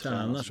du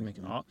tränar så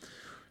mycket.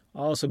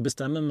 Ja, så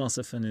bestämmer man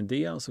sig för en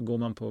idé och så går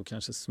man på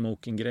kanske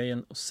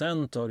smoking-grejen och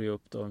sen tar du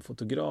upp då en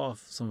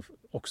fotograf som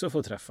också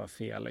får träffa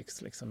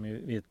Felix liksom,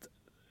 vid ett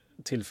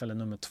tillfälle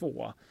nummer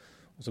 2.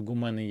 Och så går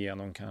man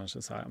igenom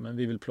kanske så här, men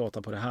vi vill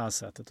plåta på det här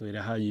sättet och i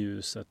det här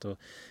ljuset och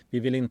vi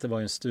vill inte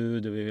vara i en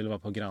studio, vi vill vara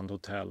på Grand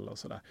Hotel och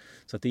sådär.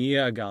 Så att det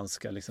är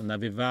ganska, liksom, när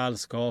vi väl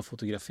ska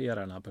fotografera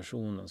den här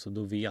personen så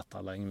då vet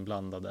alla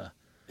inblandade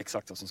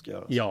exakt vad som ska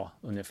göras. Ja,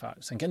 ungefär.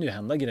 Sen kan det ju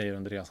hända grejer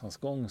under resans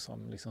gång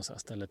som liksom så här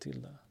ställer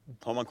till det.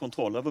 Har man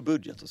kontroll över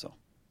budget och så?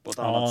 På ett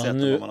annat sätt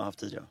än vad man har haft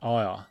tidigare?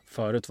 Ja.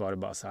 Förut var det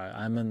bara så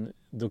här, men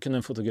då kunde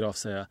en fotograf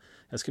säga,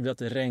 jag skulle vilja att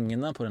det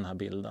regnar på den här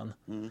bilden.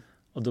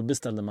 Och då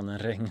beställde man en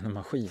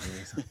regnmaskin.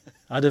 Liksom.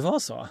 Ja, det var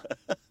så.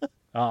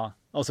 Ja,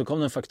 och så kom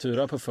det en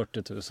faktura på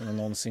 40 000 och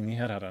någon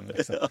signerade den.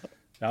 Liksom.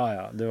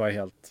 Ja, det var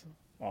helt...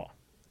 Ja.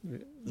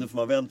 Nu får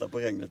man vänta på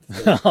regnet.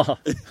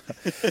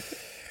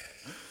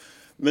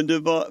 Men du,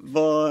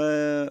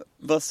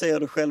 vad ser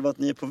du själv att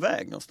ni är på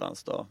väg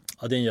någonstans då?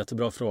 Ja, det är en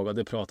jättebra fråga.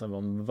 Det pratar vi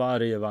om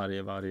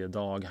varje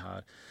dag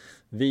här.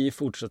 Vi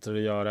fortsätter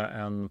att göra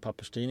en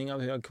papperstidning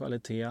av hög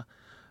kvalitet.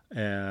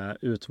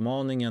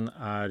 Utmaningen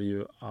är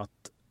ju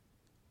att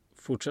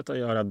fortsätta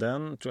göra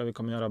den, tror jag vi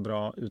kommer göra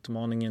bra.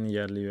 Utmaningen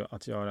gäller ju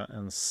att göra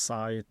en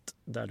sajt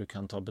där du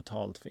kan ta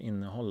betalt för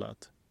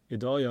innehållet.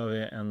 Idag gör vi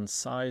en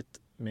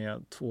sajt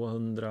med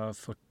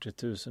 240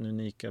 000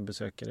 unika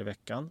besökare i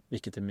veckan,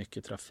 vilket är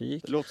mycket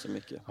trafik. Det låter så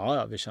mycket.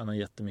 Ja, vi tjänar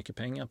jättemycket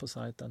pengar på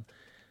sajten.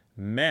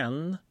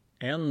 Men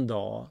en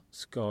dag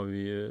ska vi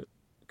ju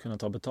kunna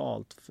ta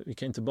betalt. Vi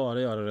kan inte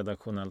bara göra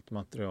redaktionellt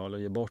material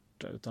och ge bort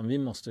det, utan vi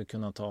måste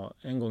kunna ta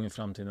någon gång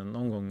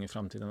i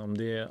framtiden, om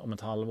det är om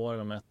ett halvår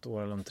eller om 1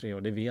 år eller om 3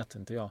 år, det vet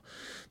inte jag.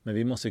 Men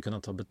vi måste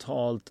kunna ta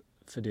betalt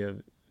för det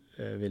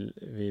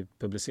vi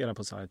publicerar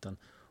på sajten,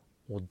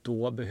 och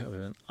då behöver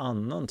vi en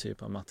annan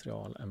typ av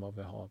material än vad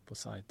vi har på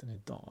sajten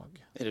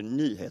idag. Är det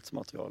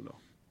nyhetsmaterial då?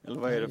 Eller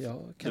vad är det?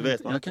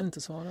 Jag kan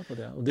inte svara på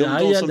det. Och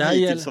de som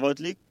hittills har varit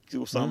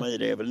lyckosamma i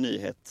det är väl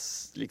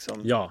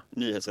nyhetsredaktion. Ja,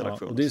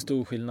 och det är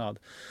stor skillnad.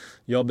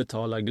 Jag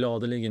betalar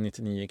gladeligen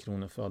 99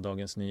 kronor för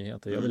Dagens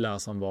Nyheter. Jag vill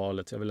läsa om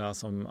valet, jag vill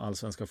läsa om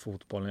allsvenska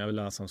fotbollen, jag vill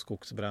läsa om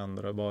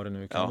skogsbränder och vad det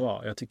nu kan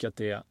vara. Jag tycker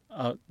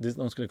att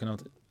de skulle kunna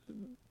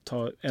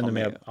ta ännu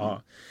mer.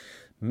 Ja.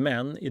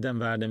 Men i den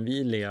världen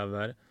vi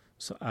lever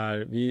så är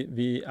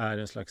vi är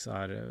en slags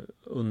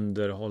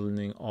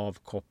underhållning,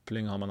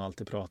 avkoppling har man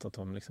alltid pratat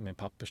om liksom i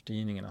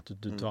papperstidningen. Att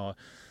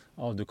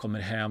du kommer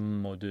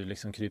hem och du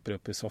liksom kryper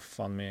upp i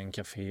soffan med en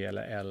café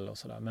eller L och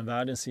sådär. Men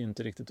världen ser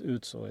inte riktigt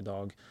ut så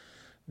idag.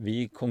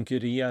 Vi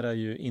konkurrerar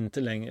ju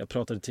inte längre. Jag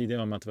pratade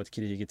tidigare om att det var ett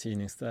krig i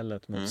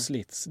tidningsstället mot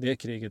Slits. Det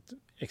kriget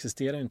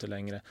existerar ju inte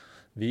längre.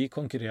 Vi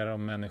konkurrerar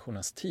om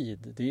människornas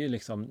tid. Det är ju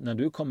liksom när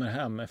du kommer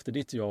hem efter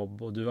ditt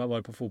jobb och du har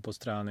varit på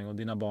fotbollsträning och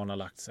dina barn har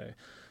lagt sig.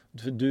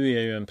 För du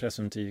är ju en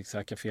presumtiv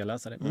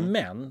caféläsare.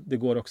 Men det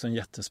går också en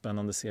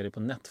jättespännande serie på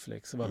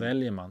Netflix. Vad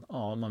väljer man?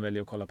 Ja, man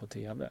väljer att kolla på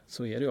tv.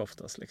 Så är det ju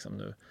oftast liksom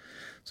nu.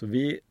 Så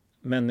vi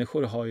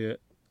människor har ju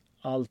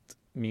allt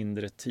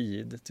mindre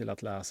tid till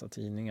att läsa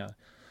tidningar.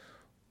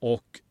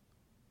 Och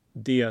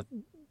det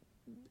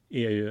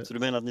är ju... Så du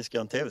menar att ni ska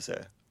ha en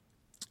tv-serie?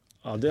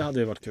 Ja, det hade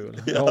ju varit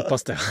kul. Jag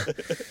hoppas det.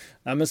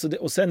 Nej, men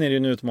och sen är det ju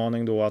en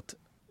utmaning då att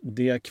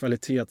det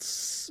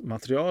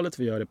kvalitetsmaterialet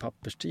vi gör i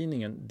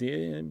papperstidningen,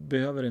 det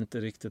behöver inte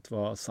riktigt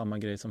vara samma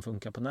grej som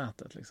funkar på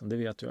nätet. Liksom. Det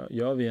vet jag.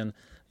 Gör vi en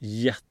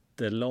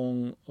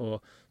jättelång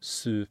och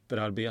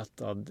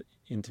superarbetad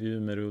intervju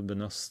med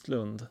Ruben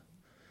Östlund,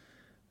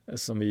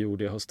 som vi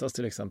gjorde i höstas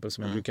till exempel,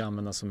 som jag brukar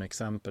använda som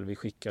exempel. Vi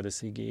skickade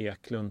Sigge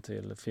Eklund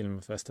till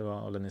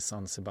filmfestivalen i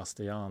San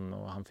Sebastian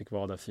och han fick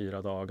vara där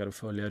 4 dagar och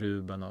följa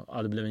Ruben.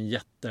 Och, det blev en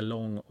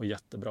jättelång och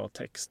jättebra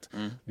text.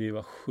 Vi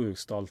var sjukt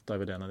stolta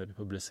över det när det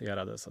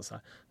publicerades. Så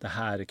här, det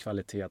här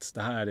är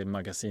det här är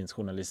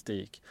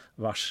magasinsjournalistik.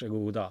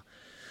 Varsågoda.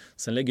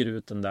 Sen lägger du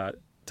ut den där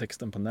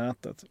texten på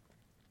nätet.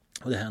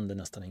 Och det händer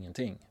nästan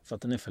ingenting. För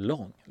att den är för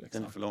lång.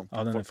 Liksom. Den är för lång.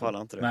 Ja, folk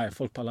pallar inte det. Nej,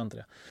 folk pallar inte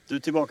det. Du,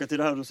 tillbaka till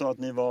det här du sa att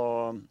ni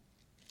var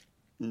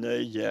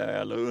nöje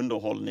eller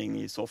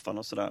underhållning i soffan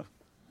och sådär.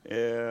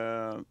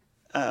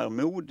 Är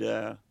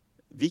mode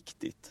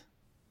viktigt?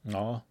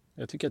 Ja,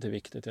 jag tycker att det är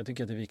viktigt. Jag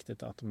tycker att det är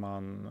viktigt att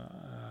man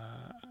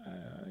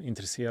är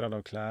intresserad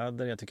av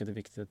kläder. Jag tycker att det är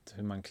viktigt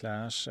hur man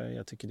klär sig.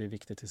 Jag tycker det är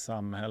viktigt i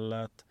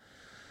samhället,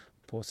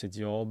 på sitt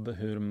jobb,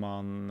 hur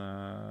man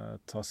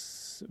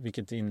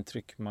vilket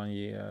intryck man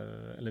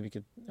ger eller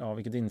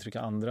vilket intryck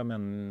andra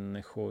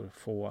människor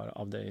får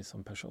av dig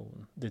som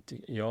person.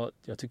 Jag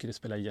tycker det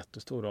spelar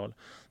jättestor roll,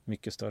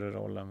 mycket större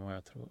roll än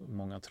vad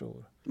många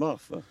tror.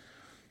 Varför?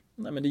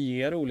 Nej, men det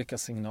ger olika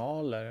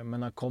signaler.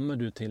 Men kommer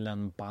du till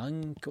en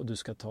bank och du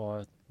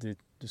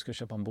ska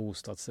köpa en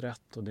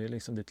bostadsrätt och det är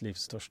liksom ditt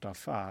livs största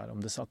affär.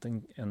 Om det satt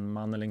en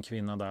man eller en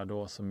kvinna där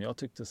då som jag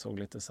tyckte såg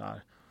lite så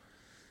här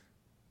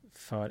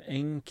för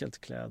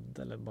enkelt klädd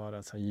eller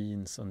bara så här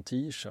jeans och en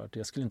t-shirt.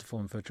 Jag skulle inte få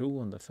en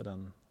förtroende för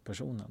den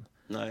personen.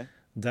 Nej.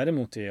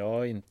 Däremot är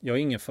jag är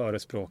ingen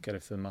förespråkare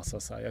för massa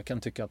så här. Jag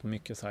kan tycka att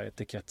mycket så här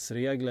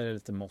etikettsregler är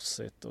lite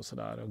mossigt och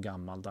sådär och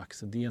gammaldags.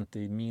 Det är inte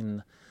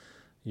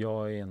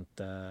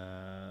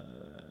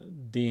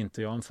det är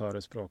inte jag en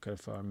förespråkare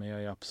för, men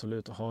jag är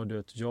absolut, har du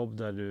ett jobb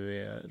där du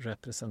är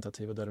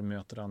representativ och där du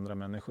möter andra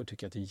människor,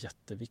 tycker jag att det är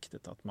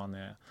jätteviktigt att man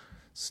är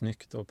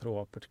snyggt och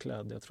propert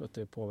klädd. Jag tror att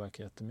det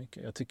påverkar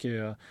jättemycket. Jag tycker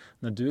ju,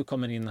 när du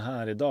kommer in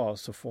här idag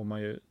så får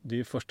man ju, det är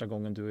ju första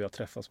gången du och jag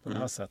träffas på det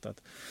här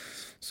sättet,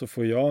 så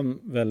får jag en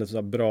väldigt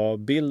så bra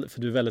bild,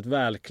 för du är väldigt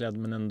välklädd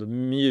men ändå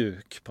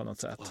mjuk på något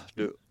sätt.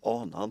 Du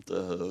anar inte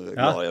hur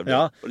glad jag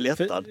blir och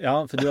lättad.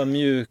 För du har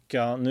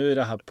mjuka, nu är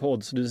det här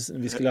podd så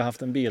vi skulle ha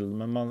haft en bild,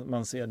 men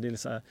man ser det är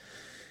så här,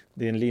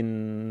 det är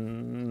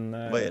en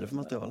vad är det för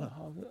material?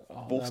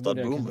 Borstad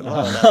bomull.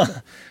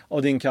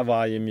 Och din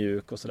kavaj är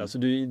mjuk och sådär. Så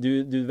du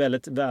är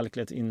väldigt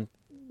välklädd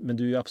men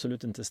du är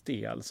absolut inte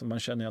stel. Så man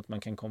känner att man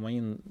kan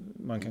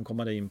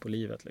komma dig in på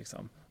livet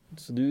liksom.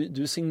 Så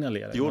du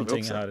signalerar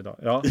någonting här idag.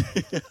 Ja.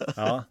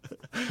 Ja.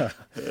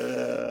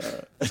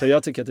 Så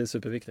jag tycker att det är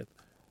superviktigt.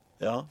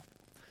 Ja.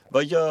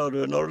 Vad gör du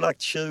när du har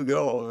lagt 20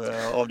 år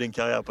av din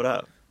karriär på det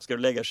här? Ska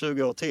du lägga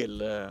 20 år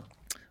till?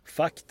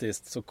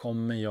 faktiskt så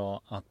kommer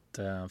jag att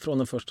från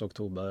den 1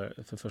 oktober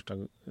för första,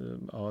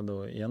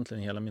 då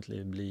egentligen hela mitt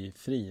liv bli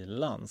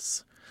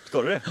frilans.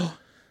 Ska du det?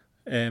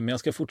 Men jag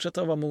ska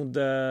fortsätta vara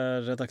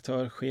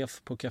moderedaktör,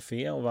 chef på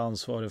café och vara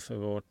ansvarig för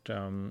vårt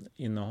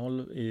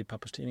innehåll i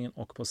papperstidningen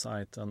och på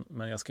sajten.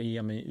 Men jag ska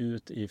ge mig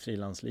ut i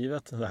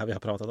frilanslivet, det här vi har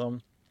pratat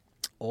om.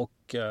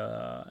 Och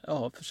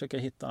försöka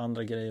hitta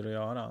andra grejer att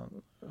göra.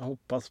 Jag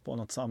hoppas på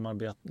något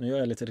samarbete. Nu gör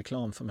jag lite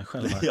reklam för mig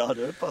själv här. Ja,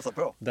 det passar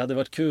på. Det hade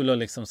varit kul att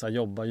liksom så här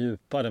jobba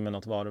djupare med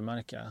något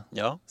varumärke.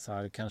 Ja. Så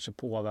här, kanske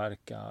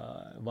påverka,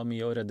 vara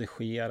med och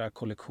redigera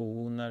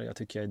kollektioner. Jag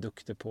tycker jag är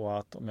duktig på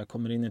att om jag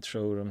kommer in i ett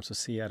showroom så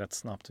ser jag rätt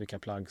snabbt vilka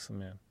plagg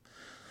som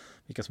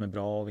är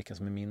bra och vilka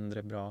som är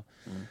mindre bra.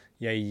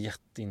 Jag är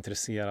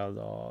jätteintresserad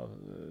av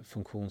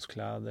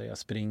funktionskläder. Jag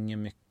springer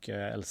mycket,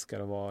 jag älskar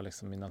att vara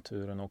liksom i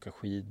naturen, åka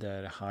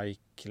skidor,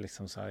 hike.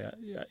 Liksom så här.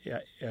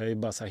 Jag är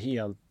bara så här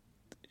helt...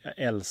 Jag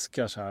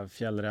älskar så här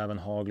Fjällräven,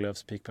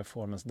 Haglöfs, Peak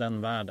Performance,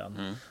 den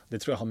världen. Det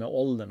tror jag har med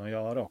åldern att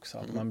göra också.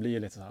 Att man blir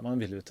lite så här, man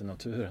vill ut i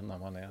naturen när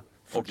man är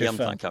 45. Och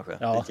Jämtland kanske.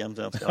 Ja.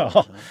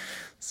 Ja.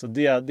 Så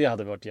det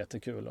hade varit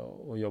jättekul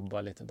att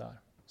jobba lite där.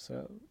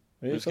 Så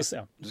vi får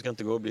se. Du ska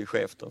inte gå och bli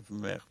chef då?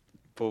 Mer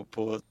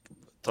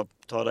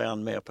ta dig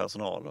an mer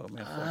personal? Och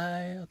mer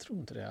Nej, jag tror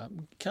inte det.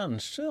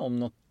 Kanske om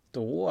något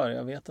år,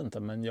 jag vet inte.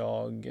 Men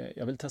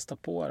jag vill testa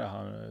på det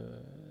här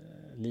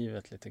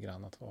livet lite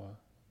grann.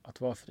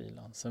 Att vara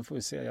frilans. Sen får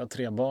vi se. Jag har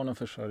 3 barn att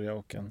försörja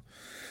och en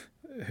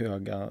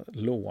höga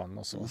lån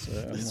och så.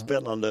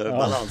 Spännande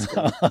balans.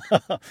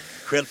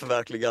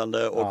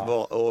 Självförverkligande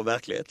och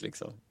verklighet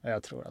liksom.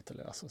 Jag tror att det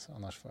löser sig.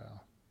 Annars får jag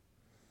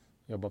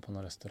jobba på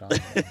någon restaurang.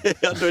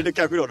 Ja, då är det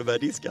kanske då du börjar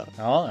diska.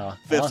 Ja.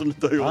 Eftersom du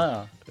inte har gjort.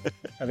 Ja.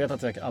 Jag vet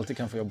att jag alltid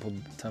kan få jobba på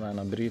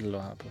Taverna Brillo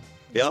här på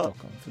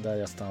Stockholm. För där är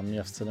jag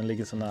stamgäst. Så den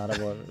ligger så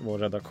nära vår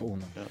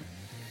redaktion. Ja.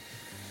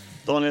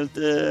 Daniel,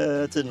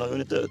 tiden har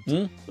runnit ut.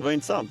 Det var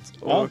intressant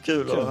och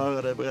kul att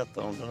höra dig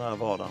berätta om den här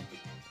vardagen.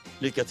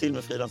 Lycka till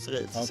med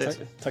frilanseriet.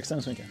 Ja, tack så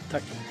mycket.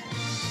 Tack.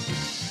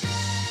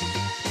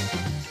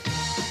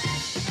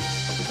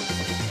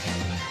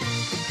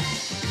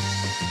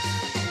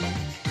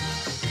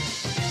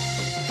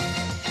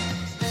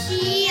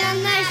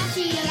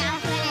 Tjena.